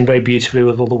it fits in very beautifully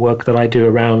with all the work that I do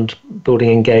around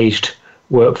building engaged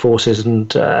workforces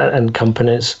and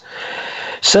companies.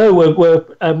 So we're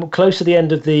close to the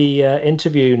end of the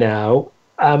interview now.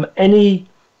 Any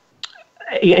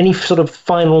sort of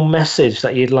final message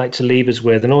that you'd like to leave us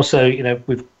with, and also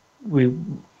we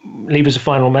leave us a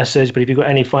final message. But if you've got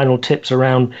any final tips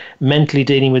around mentally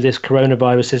dealing with this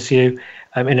coronavirus issue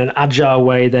in an agile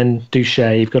way, then do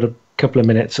share. You've got a couple of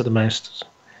minutes at the most.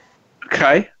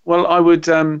 Okay. Well, I would,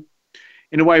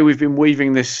 in a way, we've been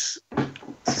weaving this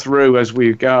through as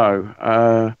we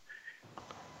go.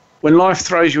 When life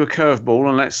throws you a curveball,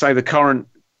 and let's say the current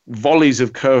volleys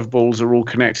of curveballs are all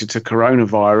connected to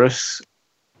coronavirus,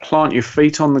 plant your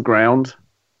feet on the ground,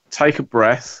 take a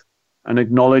breath, and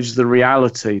acknowledge the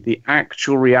reality, the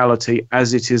actual reality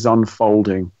as it is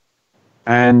unfolding.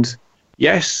 And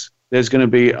yes, there's going to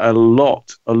be a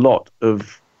lot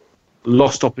of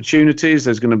lost opportunities.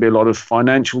 There's going to be a lot of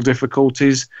financial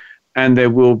difficulties, and there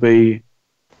will be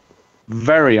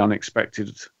very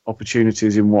unexpected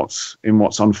opportunities in what's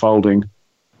unfolding,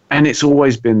 and it's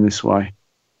always been this way.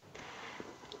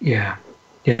 Yeah.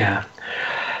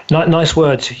 Nice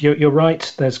words. You're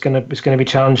right. It's going to be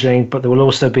challenging, but there will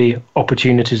also be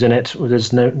opportunities in it.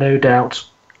 There's no doubt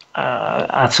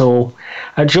at all.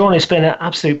 John, it's been an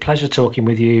absolute pleasure talking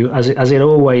with you, as it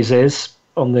always is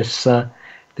on this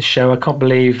show. I can't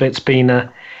believe it's been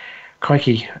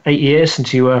crikey 8 years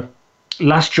since you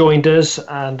last joined us,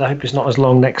 and I hope it's not as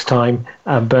long next time.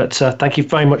 But thank you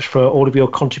very much for all of your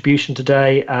contribution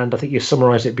today, and I think you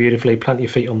summarised it beautifully. Plant your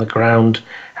feet on the ground,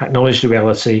 acknowledge the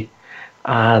reality,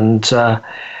 and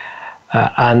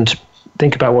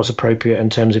think about what's appropriate in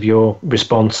terms of your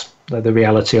response, the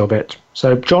reality of it.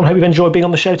 So, John, hope you've enjoyed being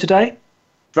on the show today.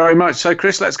 Very much so,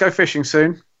 Chris. Let's go fishing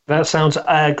soon. That sounds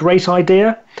a great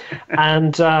idea,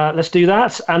 and let's do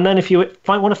that. And then if you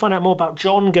want to find out more about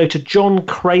John, go to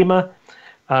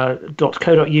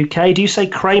johncremer.co.uk. Do you say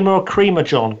Cremer or Cremer,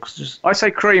 John? I say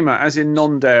Cremer, as in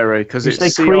non-dairy, because it's say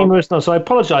Cremer. So I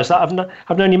apologise. I've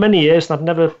known you many years, and I've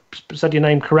never said your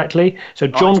name correctly. So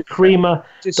John Cremer.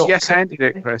 Just yes-handed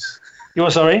it, Chris. You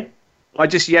what? Sorry. I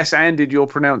just yes-handed your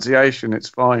pronunciation. It's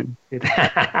fine. It's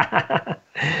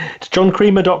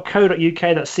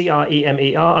johncremer.co.uk. That's Cremer.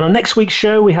 And on next week's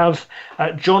show, we have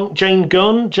Jane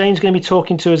Gunn. Jane's going to be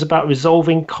talking to us about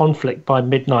resolving conflict by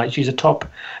midnight. She's a top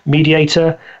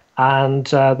mediator, and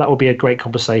that will be a great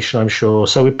conversation, I'm sure.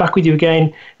 So we're back with you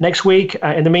again next week.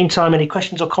 In the meantime, any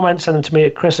questions or comments, send them to me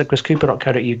at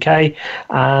chris@chriscooper.co.uk.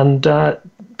 And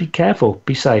be careful.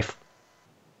 Be safe.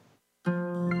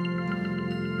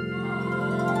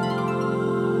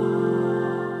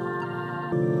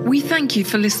 We thank you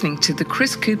for listening to the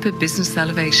Chris Cooper Business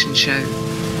Elevation Show.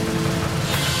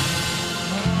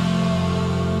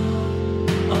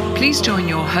 Please join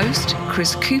your host,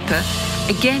 Chris Cooper,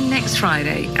 again next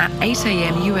Friday at 8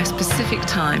 a.m. US Pacific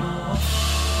Time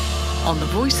on the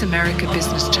Voice America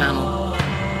Business Channel.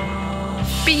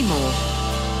 Be more.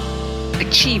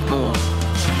 Achieve more.